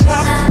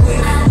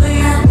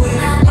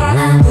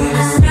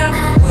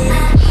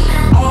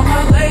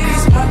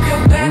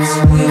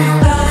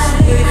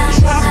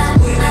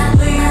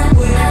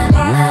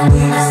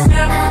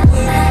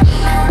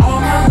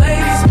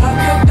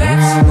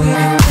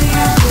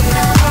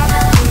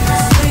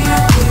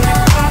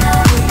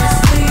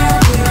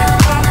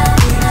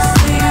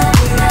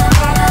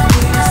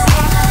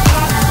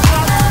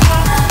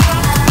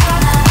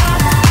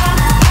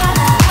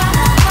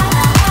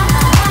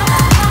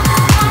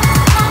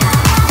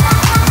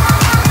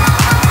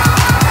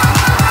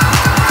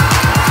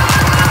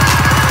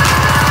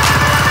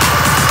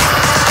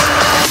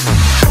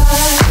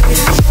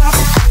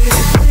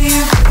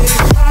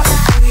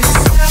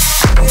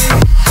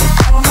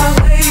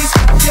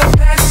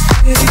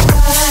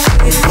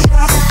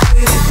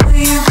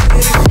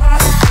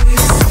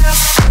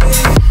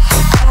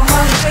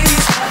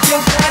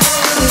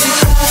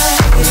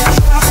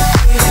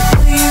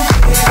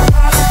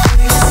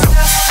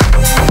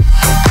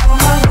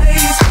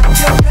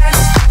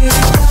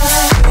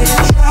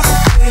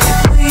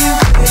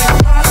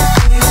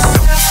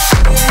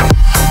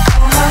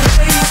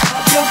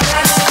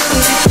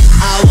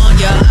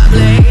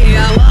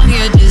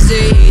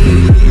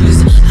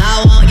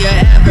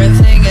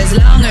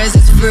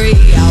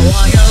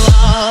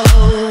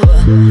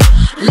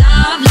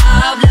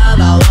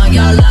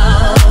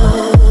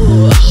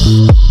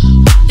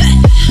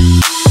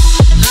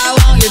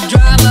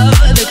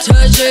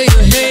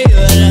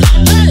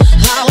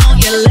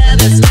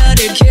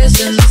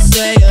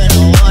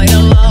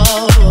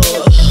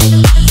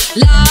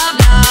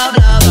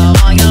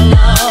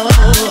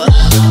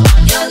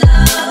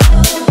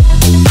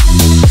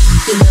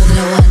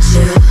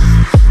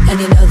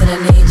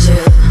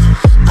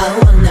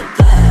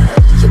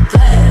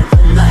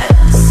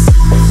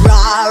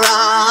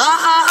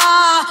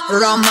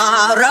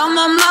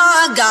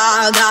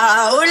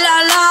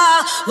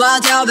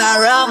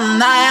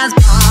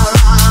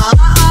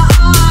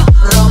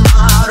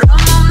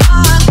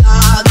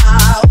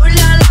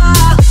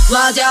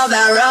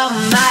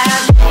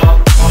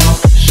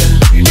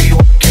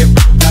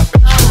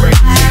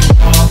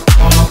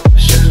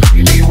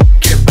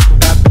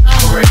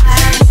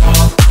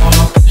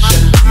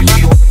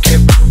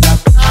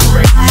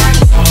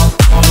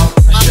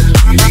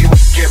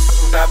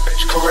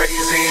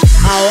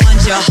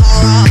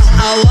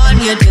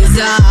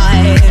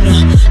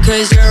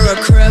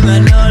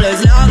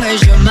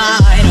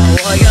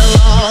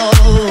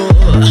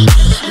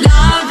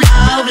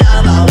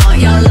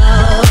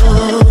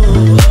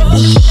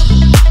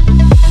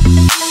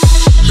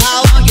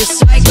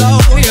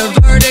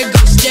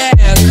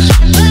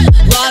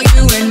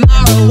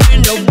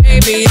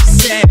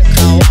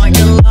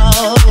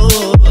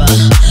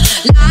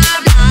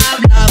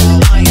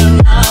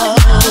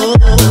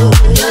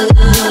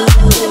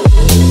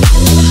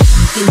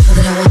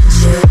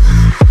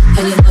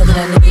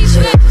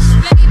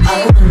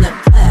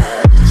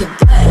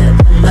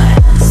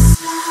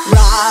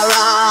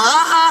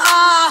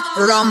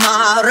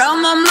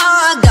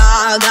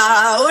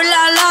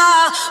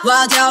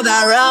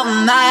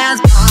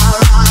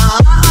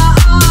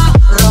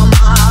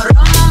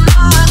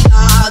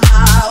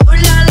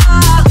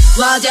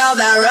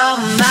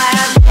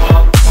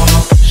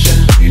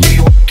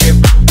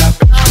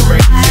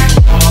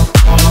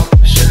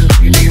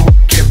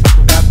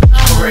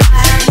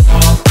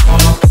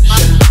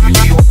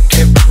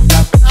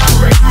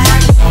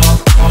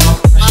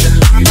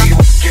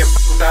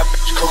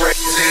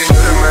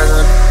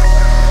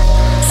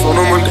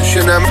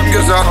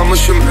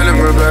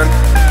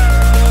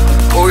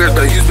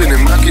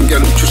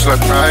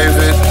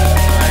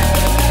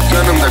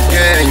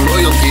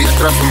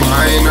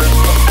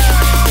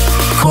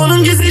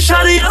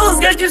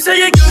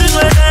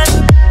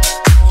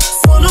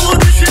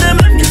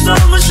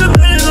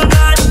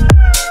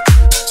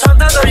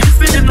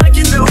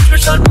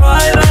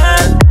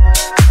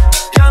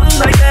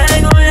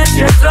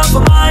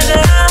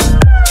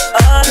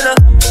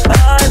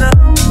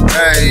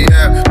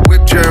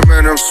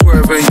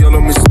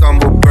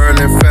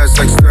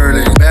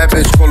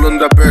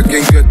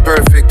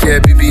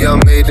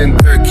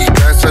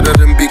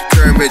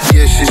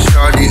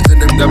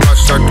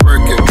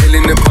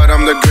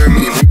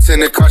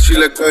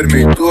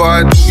 Görmeyin. Dua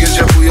et bu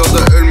gece bu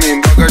yolda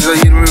ölmeyeyim. Bagajda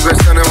 25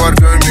 sene var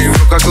görmeyeyim.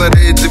 Sokakları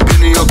itip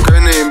beni yok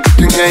örneğin.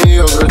 Bütün gen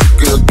yiyor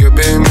gözüküyor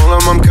göbeğim.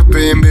 Olamam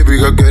köpeğim baby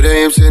gök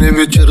göreyim. Seni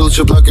bir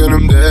çırılçıplak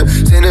önümde.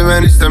 Seni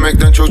ben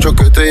istemekten çok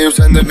çok öteyim.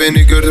 Sen de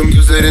beni gördüm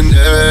gözlerinde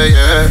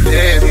yeah.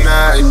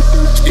 Midnight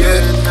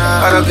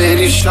yeah. Ara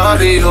beni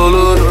şari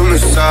olurum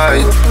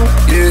müsait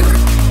yeah.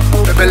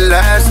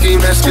 Bebeler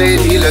giymez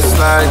ile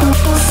slide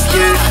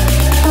yeah.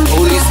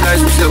 Polis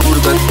lights bize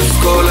vurdan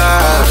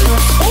psikolar.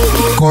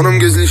 Konum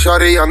gizli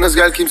şari yalnız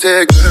gel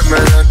kimseye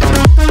görünmeden.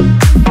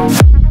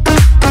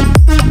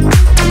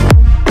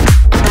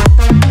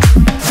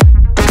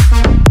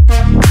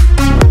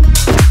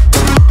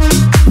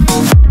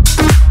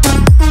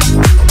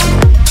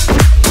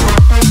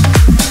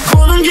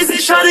 Konum gizli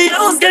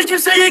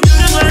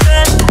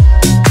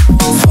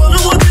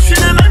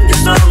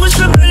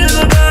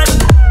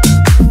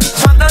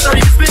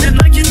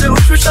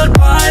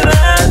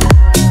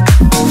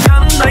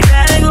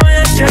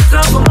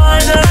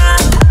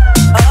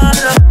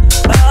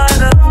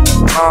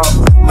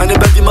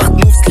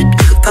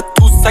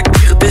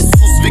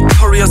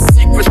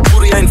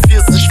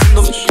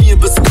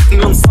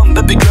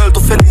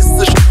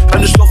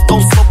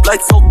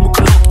Lights out,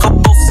 mucke laut,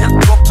 Kopf aus, ja,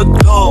 drop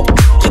it low.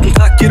 Jeden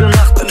Tag, jede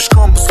Nacht, wenn ich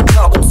komm, bist du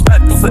klar, ums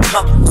Berg, du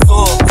verknappt,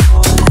 so.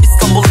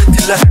 İstanbul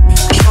ettiler,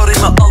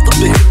 şarime aldım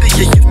bir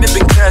hediye,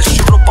 20.000 cash,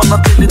 euro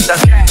bana delinden.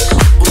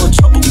 Buna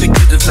çabuk bir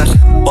geri ver.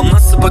 O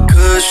nasıl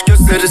bakış,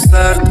 gözleri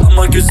sert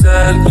ama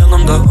güzel,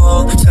 yanımda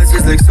ol,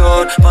 sensizlik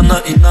zor,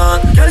 bana inan.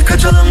 Gel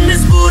kaçalım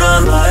biz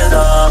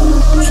buralardan,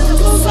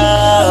 çok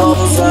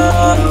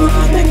uzak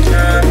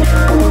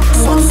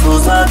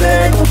sonsuza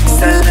dek,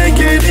 senle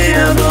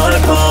geriye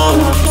doğru kal.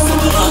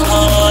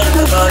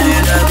 Sonbaharda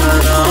yine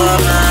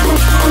beraber.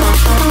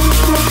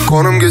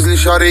 Konum gizli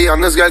işareyi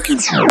yalnız gel ki.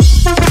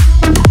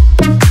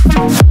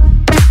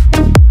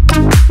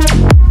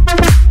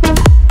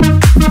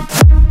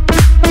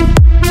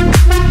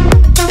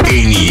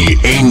 En iyi,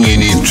 en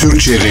yeni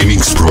Türkçe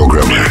remix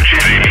programı.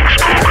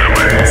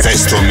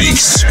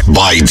 Festomix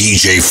by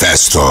DJ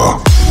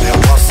Festo. Ne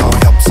yaparsan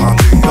yapsan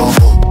dünya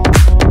bu.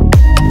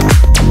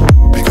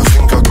 Bir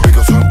gözün gök, bir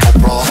gözün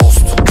toprağa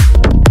dost.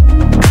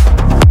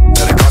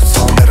 Nere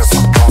kaçsan, nere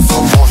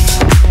saklansan boş.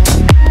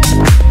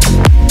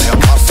 Ne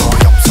yaparsan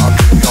yapsan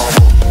dünya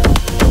bu.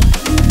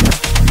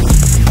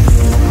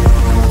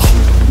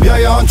 Bir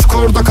ayağın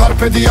çukurda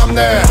carpe diem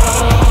ne?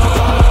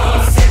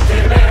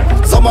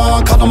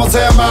 Zaman kanımızı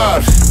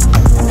emer.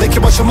 De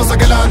ki başımıza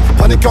gelen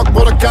panik yok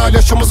moruk, gel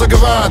yaşımıza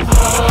güven.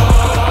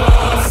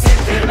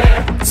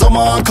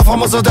 Zaman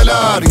kafamızı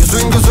deler.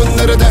 Yüzün gözün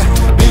nerede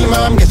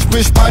bilmem,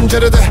 geçmiş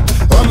pencerede.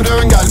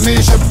 Ömrün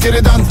gelmiş hep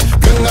geriden.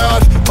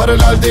 Günler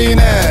paralelde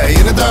yine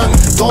yeniden.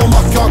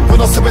 Doğmak yok, bu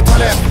nasıl bir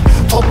talep.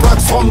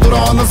 Toprak son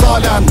durağınız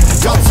halen.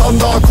 Yatsan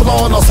da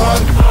kulağına sen.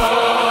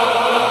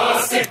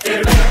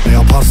 Ne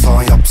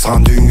yaparsan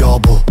yapsan dünya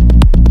bu.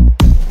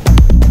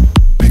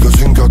 Bir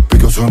gözün gök, bir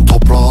gözün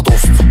toprağa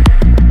dost.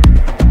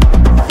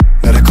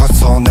 Nere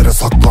kaçsan, nere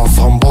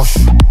saklansan boş.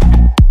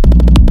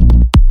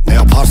 Ne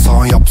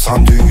yaparsan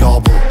yapsan dünya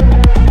bu.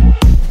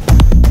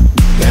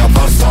 Ne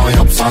yaparsan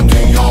yapsan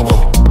dünya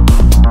bu.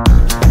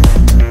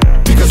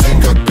 Bir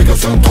gözün gök, bir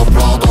gözün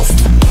toprağa dost.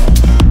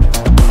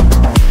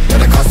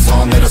 Nere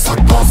kaçsan, nere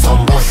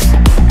saklansan boş.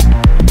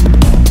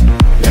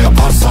 Ne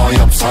yaparsan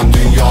yapsan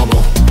dünya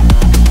bu.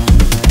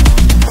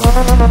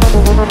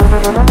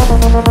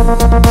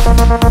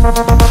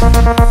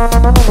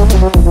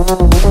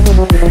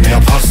 Ne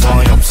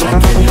yaparsan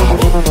yapsan dünya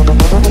bu.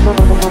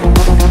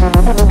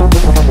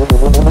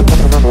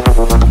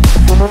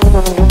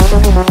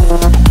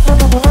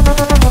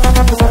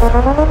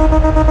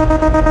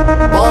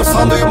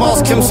 Bağırsan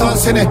duymaz kimsen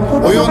seni.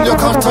 Oyun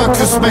yok artık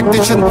küsmek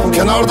için.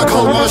 Kenarda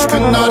kalmış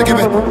günler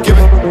gibi.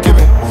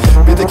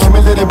 Bir de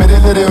kimileri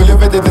birileri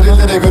ölü ve de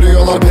dirileri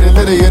görüyorlar.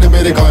 Birileri yeri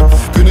beri kayıp.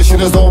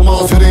 Güneşiniz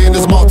doğmaz,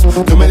 yüreğiniz mat.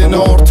 Dümenine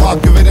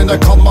ortak, güvenine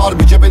kan var.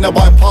 Bir cebine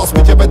bypass,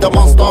 bir cebede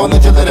mazda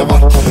niceleri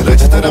var.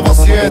 Reçetene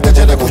vasiyet,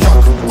 ecele kucak.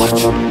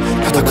 Aç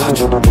ya da kaç.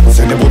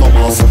 Seni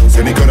bulamaz,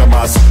 seni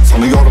göremez.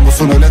 Sanıyor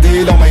musun öyle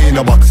değil ama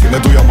yine bak.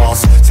 Seni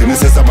duyamaz, seni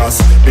sezemez.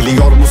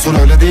 Biliyor musun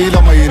öyle değil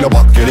ama yine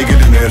bak. Geri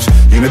gelinir,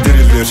 yine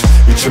dirilir.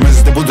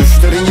 İçimizde bu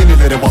düşlerin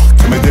yenileri bak.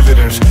 Kime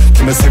delirir,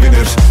 kime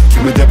sevinir,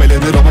 kime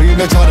debelenir ama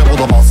yine çare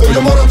bulamaz.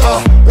 Ölüm orada,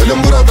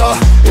 ölüm burada.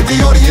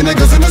 Ediyor yine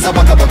gözünüze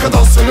baka baka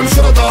dans. Ölüm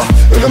şurada,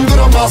 ölüm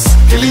duramaz.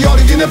 Geliyor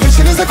yine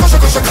peşinize koşa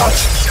koşa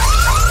kaç.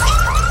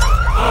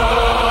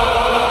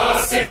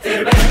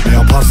 Ne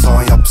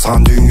yaparsan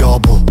yapsan dünya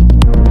bu.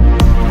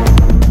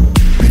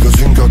 Bir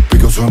gözün gök, bir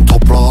gözün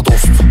toprağa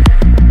dost.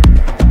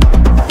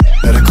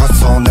 Nere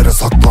kaçsan, nere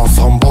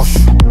saklansan boş.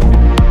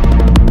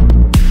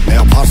 Ne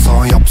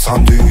yaparsan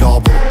yapsan dünya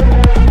bu.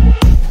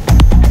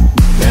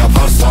 Ne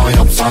yaparsan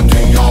yapsan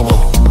dünya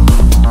bu.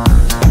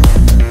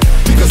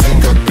 Bir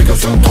gözün gök, bir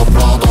gözün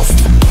toprağa dost.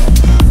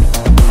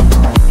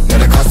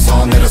 Nere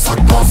kaçsan, nere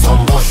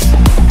saklansan boş.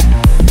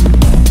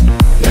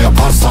 Ne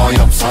yaparsan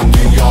yapsan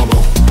dünya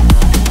bu.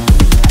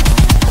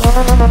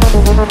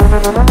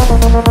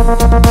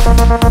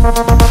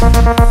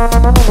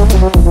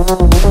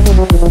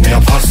 Ne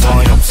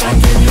yaparsan yapsan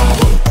dünya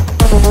bu.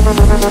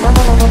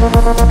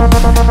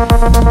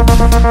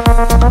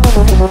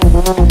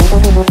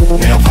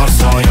 Ne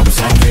yaparsan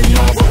yapsan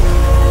dünya bu.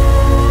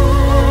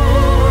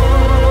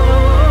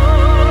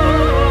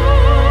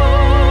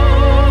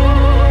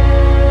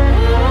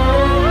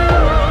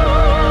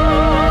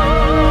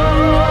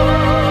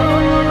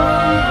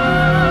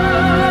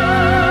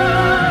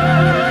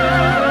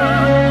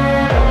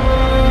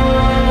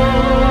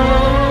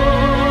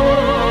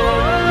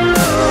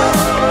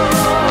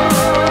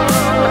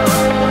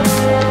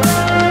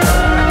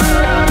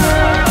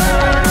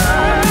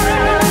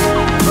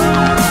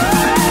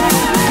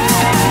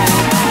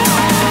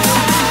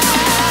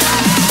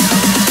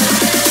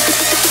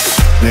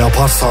 Ne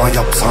yaparsan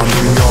yapsan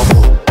dünya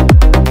bu.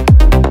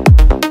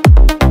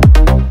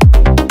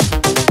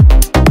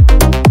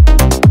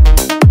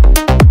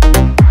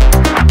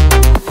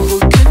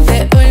 Bugün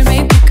de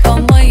ölmedik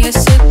ama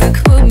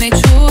yaşadık bu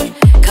meçhul.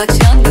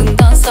 Kaç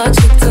yangından sağ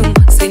çıktım,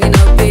 senin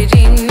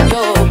haberin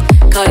yok.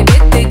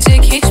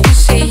 Kaybedecek hiçbir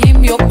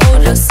şeyim yok,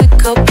 orası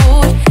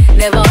kabul.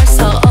 Ne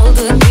varsa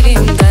aldın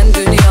elimden,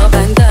 dünya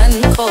benden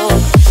kol.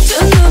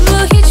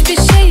 Canımı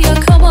hiçbir şey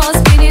yakamaz.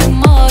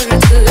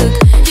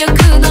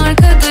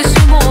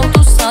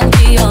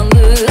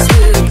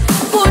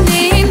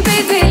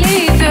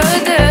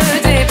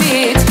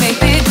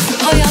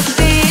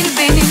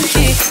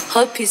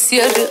 hapis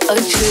yarı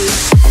acı.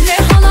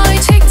 Ne halay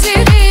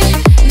çektirir,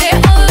 ne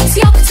ağıt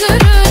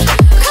yaktırır,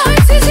 kalp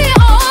sizi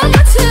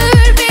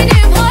ağlatır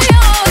benim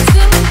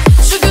hayatım.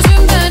 Şu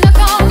gözümden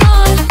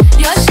akanlar,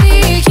 yaş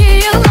değil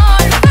ki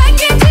yıllar. Ben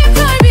gittim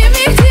kalbim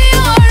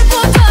ihtiyar,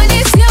 bundan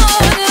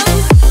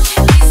isyanım.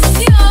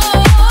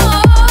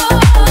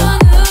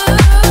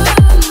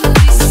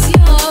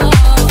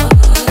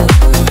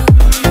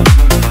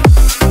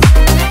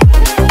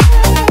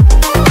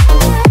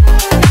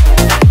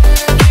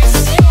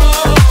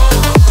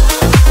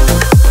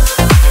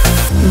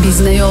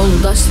 Biz ne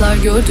yoldaşlar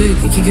gördük,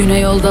 2 güne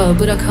yolda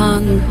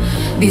bırakan.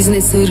 Biz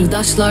ne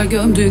sırdaşlar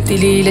gömdük,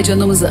 diliyle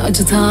canımızı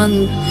acıtan.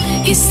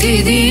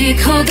 İstediği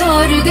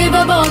kadar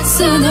dibe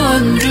batsın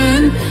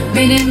ömrüm,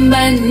 benim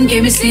ben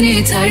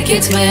gemisini terk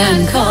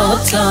etmeyen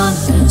kaptan.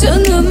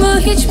 Canımı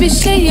hiçbir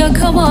şey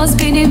yakamaz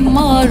benim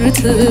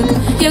artık,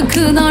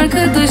 yakın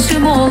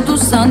arkadaşım oldu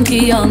sanki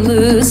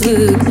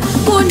yalnızlık.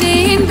 Bu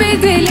neyin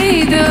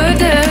bedeliydi,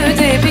 öde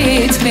öde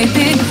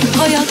bitmedi.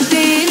 Hayat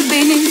değil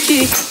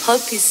benimki,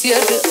 hapis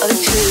yarı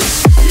acı.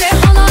 Ne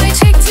halay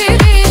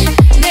çektirir,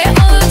 ne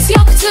ağıt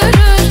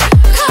yaktırır,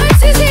 kalp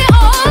sizi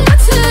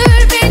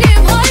ağlatır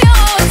benim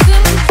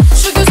hayatım.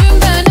 Şu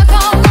gözümden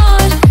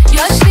akanlar,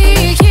 yaş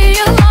değil ki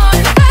yıllar.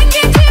 Ben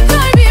gittim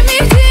kalbim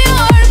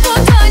ihtiyar,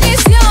 bundan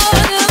isyanım.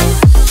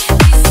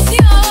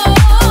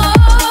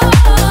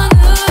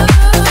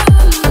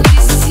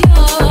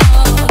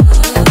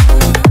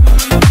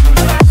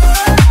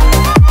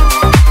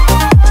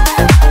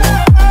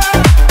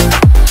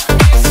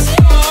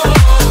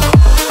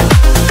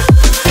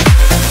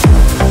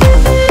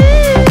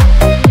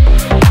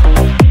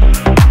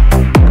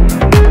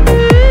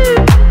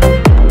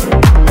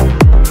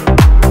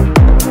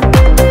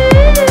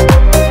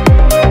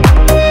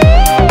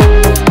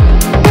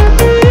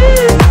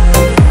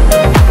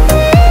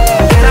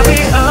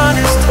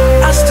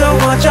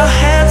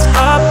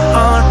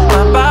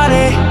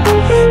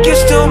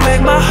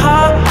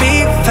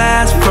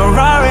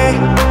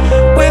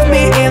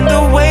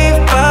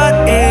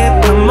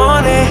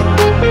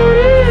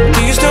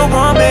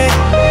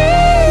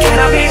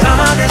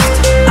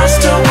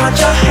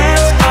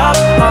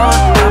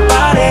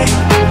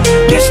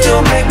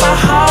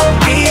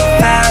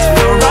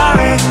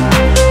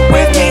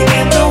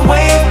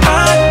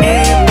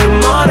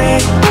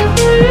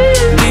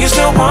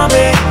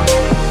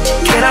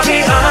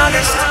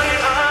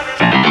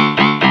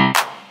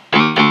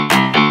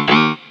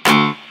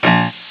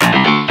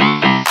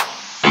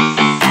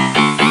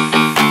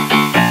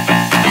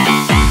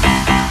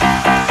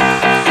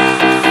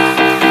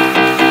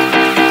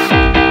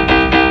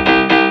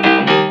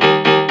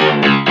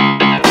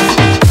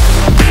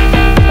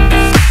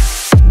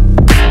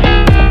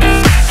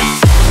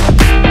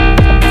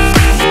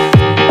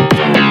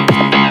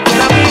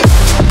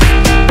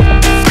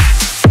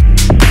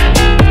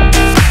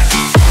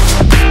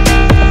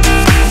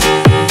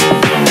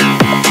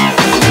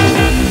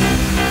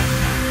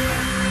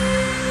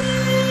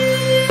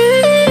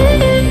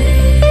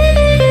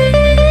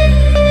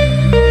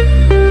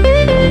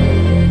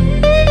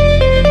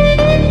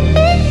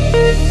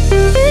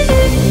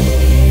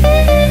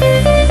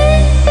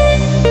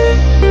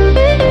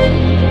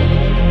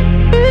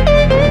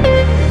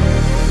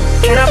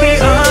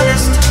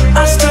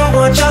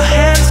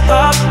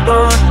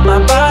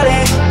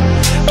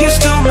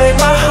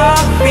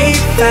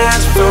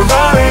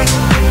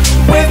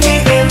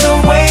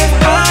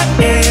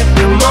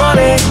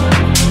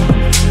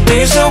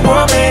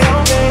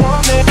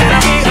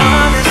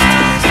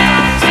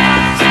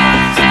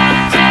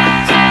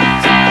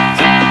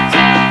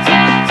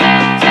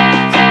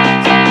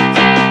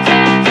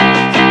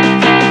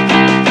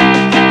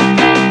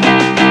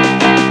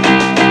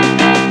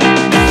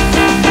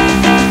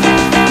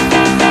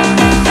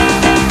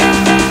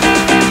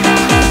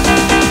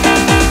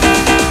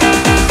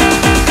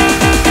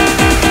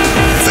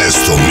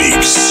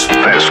 Festomix.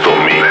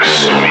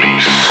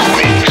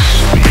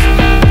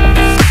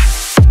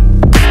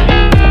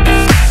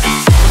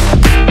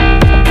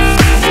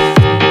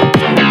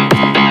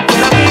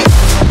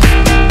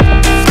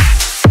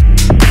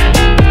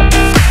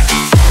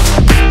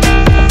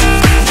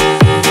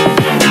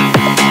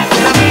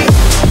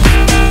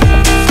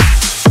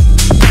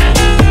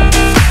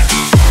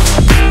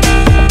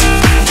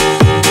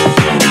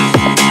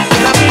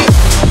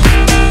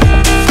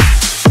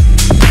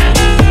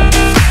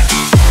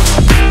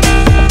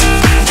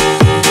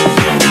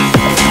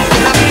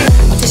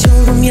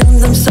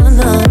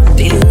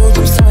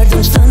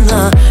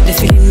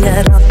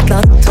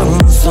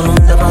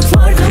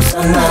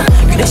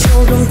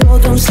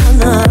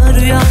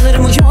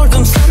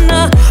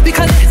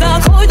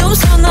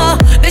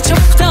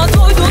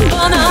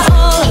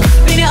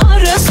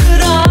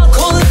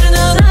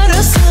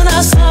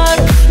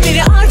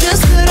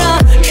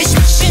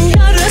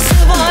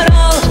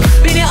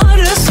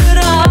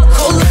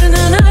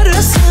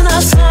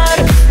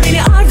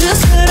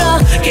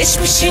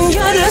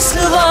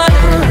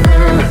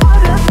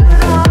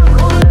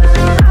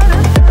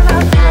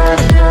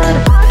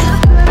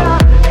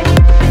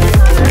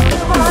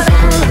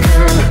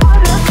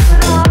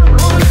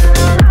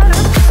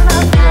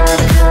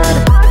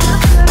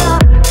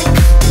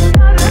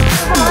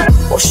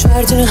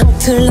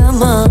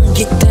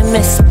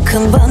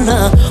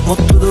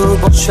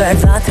 boşver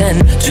zaten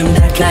tüm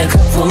dertler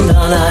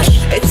kapımdalar.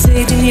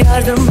 Etseydin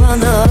yardım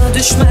bana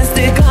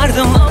düşmezdi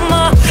gardım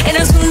ama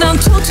en azından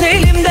tut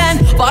elimden,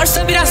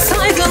 varsa biraz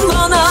saygın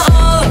bana.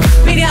 Al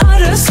beni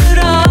ara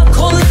sıra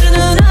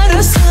kollarının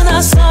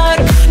arasına sar,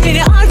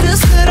 beni ardı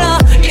sıra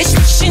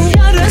geçmişin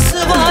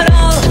yarası var.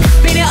 Al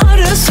beni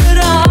ara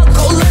sıra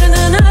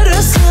kollarının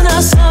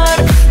arasına sar,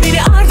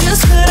 beni ardı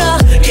sıra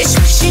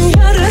geçmişin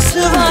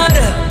yarası var.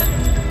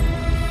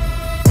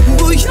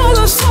 Bu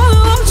yolu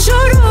sonu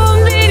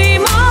uçurum beni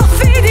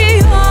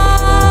mahvediyor,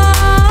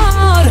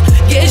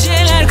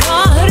 geceler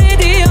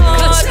kahrediyor.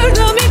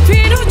 Kaçırdım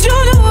ipin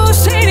ucunu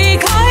seni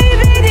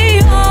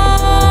kaybediyorum,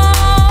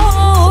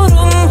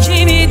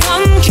 yeni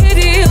dank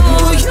ediyor.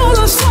 Bu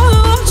yolu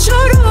sonu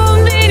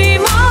uçurum beni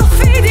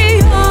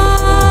mahvediyor,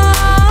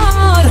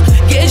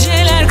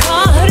 geceler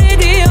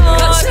kahrediyor.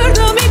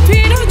 Kaçırdım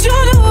ipin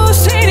ucunu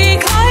seni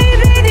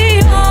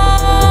kaybediyorum,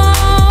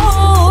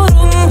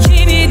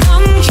 yeni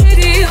dank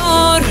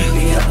ediyor.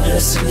 Bir ara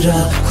sıra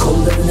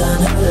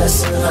kollarının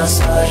arasına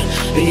sar,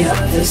 bir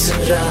ara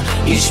sıra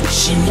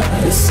geçmişin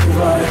yarısı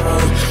var.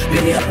 Al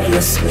bir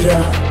ara sıra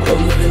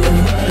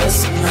kollarının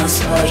arasına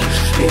sar,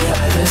 bir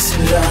ara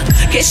sıra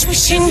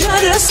geçmişin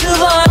yarısı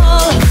var.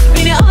 Al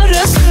beni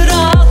ara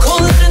sıra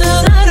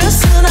kollarının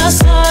arasına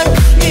sar,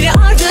 beni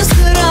ardı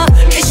sıra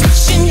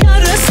geçmişin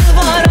yarısı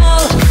var.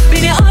 Al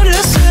beni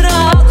ara sıra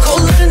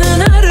kollarının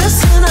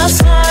arasına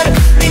sar,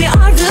 beni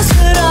ardı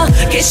sıra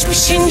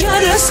geçmişin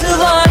yarısı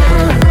var.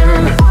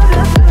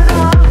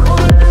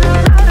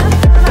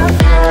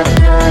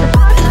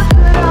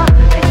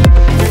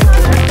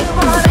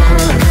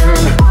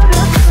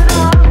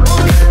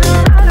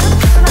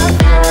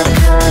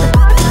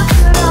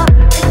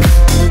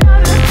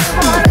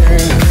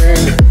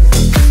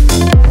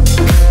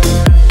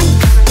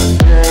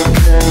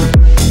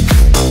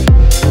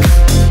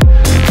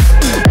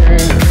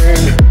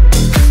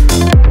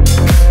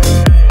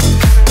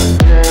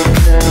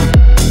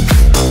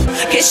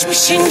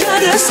 Geçmişin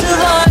yarısı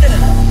var.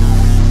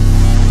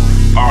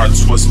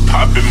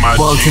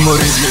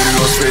 Baltimore, İzmir,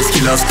 Los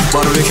Veskilas,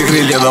 barbekü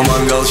grill ya da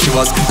mangal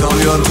şivas,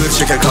 kamyon tır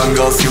çeker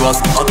kangal Sivas,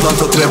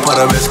 Atlanta trap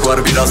arabesk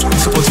var biraz,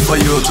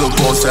 Spotify,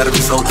 YouTube,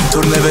 bonservis al,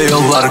 turne ve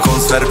yollar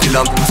konser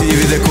plan,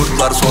 TV'de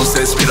kurtlar son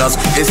ses biraz,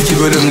 eski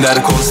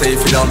bölümler konsey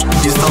filan,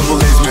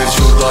 İstanbul, İzmir,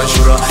 şuradan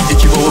şura,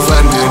 iki bolu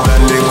fendi,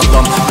 Berlin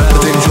adam,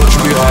 verdiğim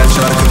coşkuyu her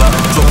şarkıda,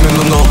 çok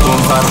memnun oldum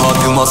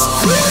Ferhat Yılmaz.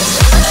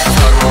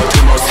 Ferhat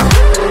Yılmaz,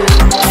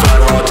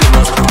 Ferhat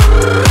Yılmaz,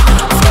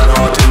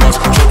 Ferhat Yılmaz,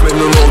 çok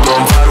memnun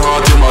oldum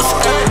Ferhat Yılmaz.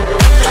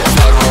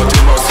 Ferhat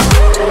Yılmaz,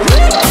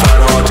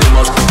 Ferhat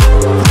Yılmaz,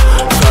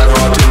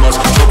 Ferhat Yılmaz,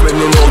 çok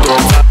memnun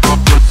oldum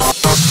Ferhat Yılmaz.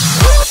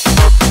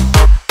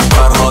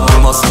 Ferhat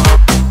Yılmaz,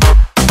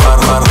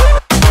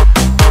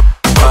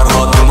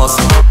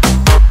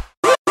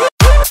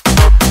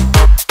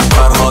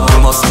 Ferhat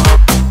Yılmaz,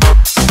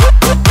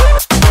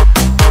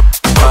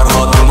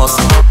 Ferhat Yılmaz.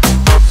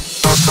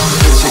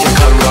 Çeke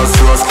kangal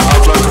Sivas,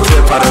 Atlanta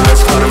trap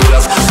arabesk var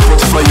biraz,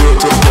 Spotify,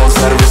 YouTube,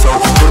 bonservis al,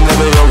 turne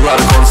ve yollar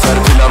konser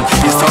plan,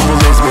 İstanbul,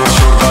 İzmir,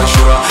 şuradan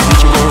şura,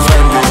 iki bolu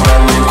fendi,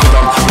 Berlin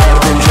kudam,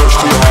 verdiğim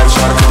coşkuyu her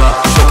şarkıda,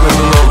 çok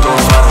memnun oldum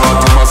Ferhat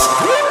Yılmaz.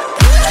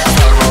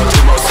 Ferhat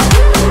Yılmaz,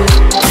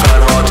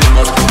 Ferhat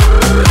Yılmaz,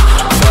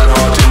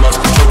 Ferhat Yılmaz,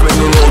 çok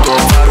memnun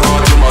oldum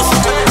Ferhat Yılmaz.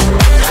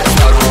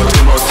 Ferhat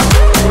Yılmaz,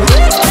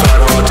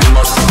 Ferhat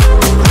Yılmaz,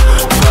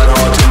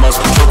 Ferhat Yılmaz,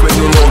 çok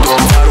memnun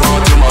oldum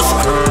Ferhat Yılmaz.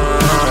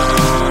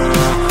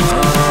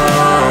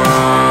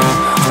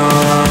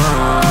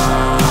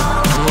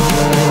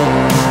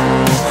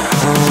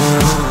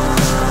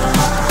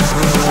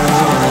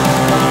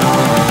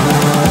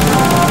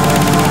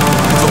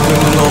 Çok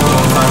memnun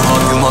oldum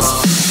Ferhat Yılmaz.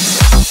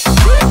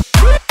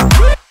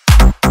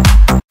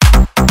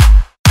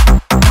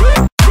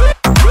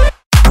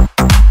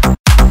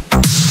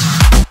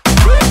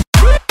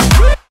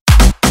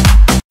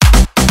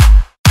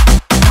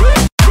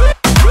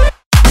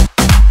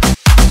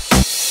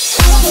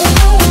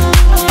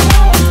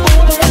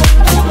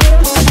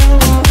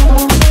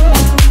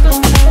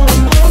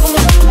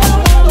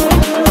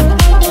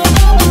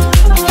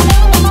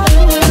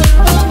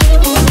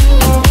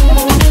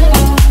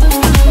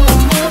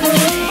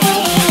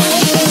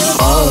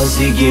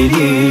 Mazi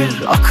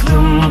gelir,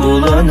 aklım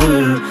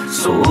bulanır,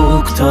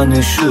 soğuktan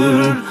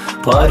üşür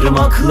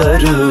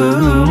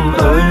parmaklarım.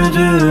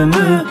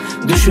 Öldüğümü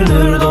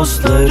düşünür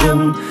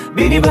dostlarım,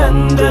 beni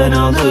benden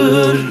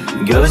alır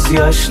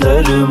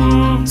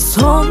gözyaşlarım.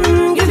 Son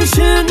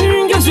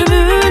gülüşün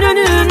gözümün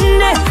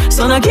önünde,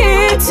 sana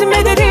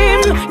gitme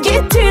dedim,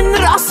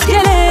 gittin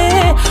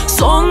rastgele.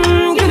 Son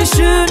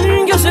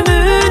gülüşün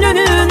gözümün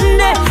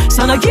önünde,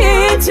 sana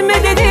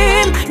gitme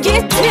dedim,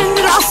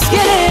 gittin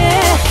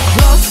rastgele.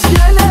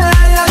 Rastgele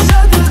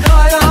yaşadık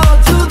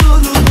hayatı,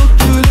 durduk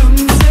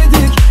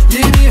gülümsedik,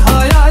 yeni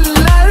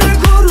hayaller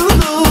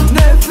kurduk.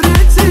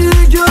 Nefreti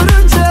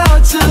görünce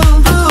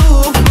açıldı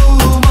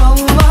ufkum,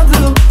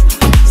 anladım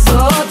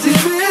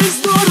saatimiz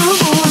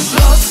durmuş.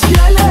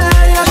 Rastgele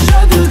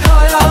yaşadık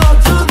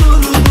hayatı,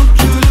 durduk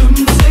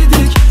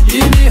gülümsedik,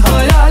 yeni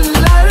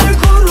hayaller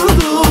kurduk.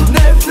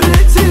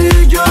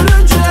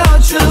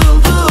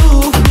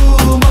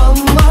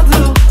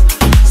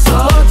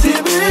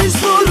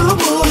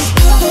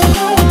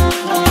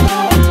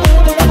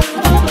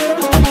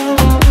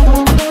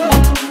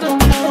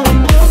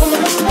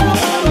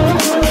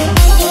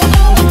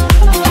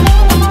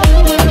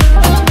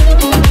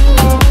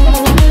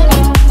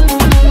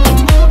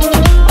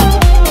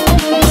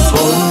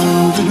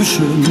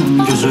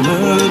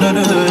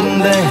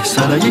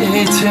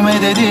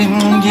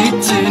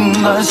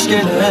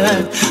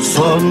 rastgele.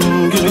 Son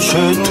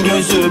gülüşün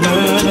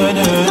gözümün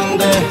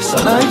önünde,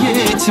 sana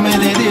gitme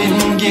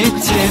dedim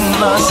gittin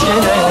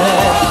rastgele.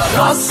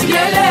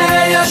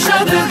 Rastgele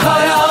yaşadık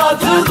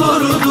hayatı,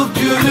 durduk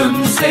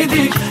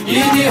gülümsedik,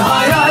 yeni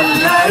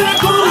hayaller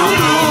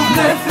kurduk.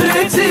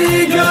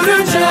 Nefreti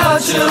görünce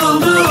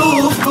açıldı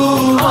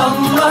ufku,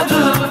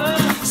 anladım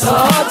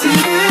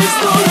saatimiz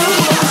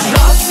durmuş.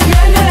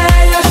 Rastgele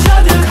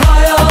yaşadık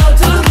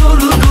hayatı,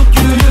 durduk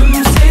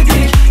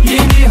gülümsedik,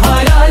 yeni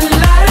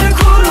hayaller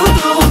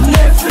kurduk.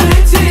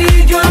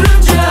 Nefreti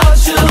görünce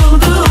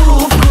açıldı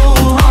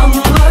ufku,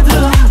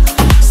 anladım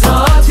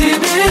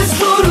saatimiz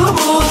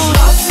durmuş.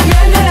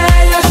 Rastgele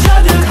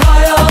yaşadık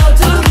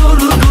hayatı,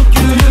 durduk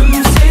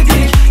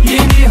gülümsedik,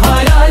 yeni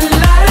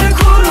hayaller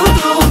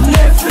kurduk.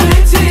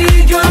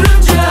 Nefreti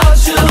görünce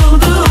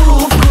açıldı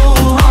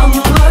ufku,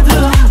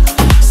 anladım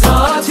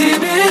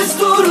saatimiz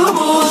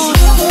durmuş.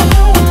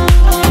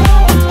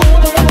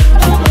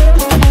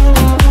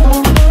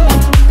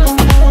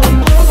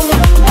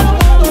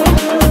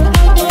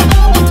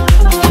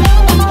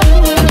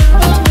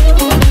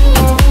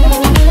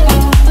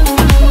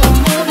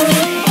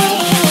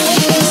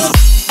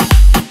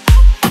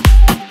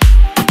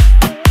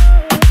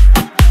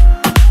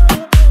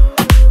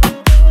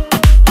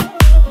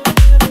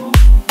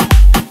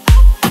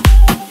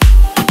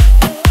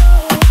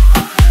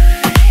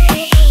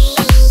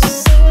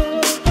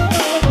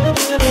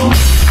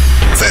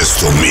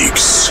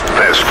 Festomix.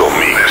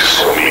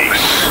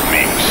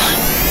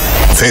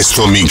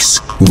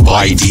 Festomix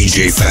by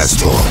DJ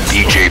Festo.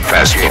 DJ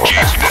Festo.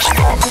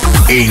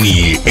 En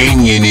iyi, en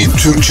yeni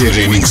Türkçe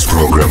remix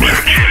programı.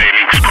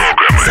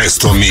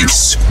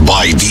 Festomix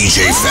by DJ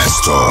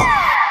Festo.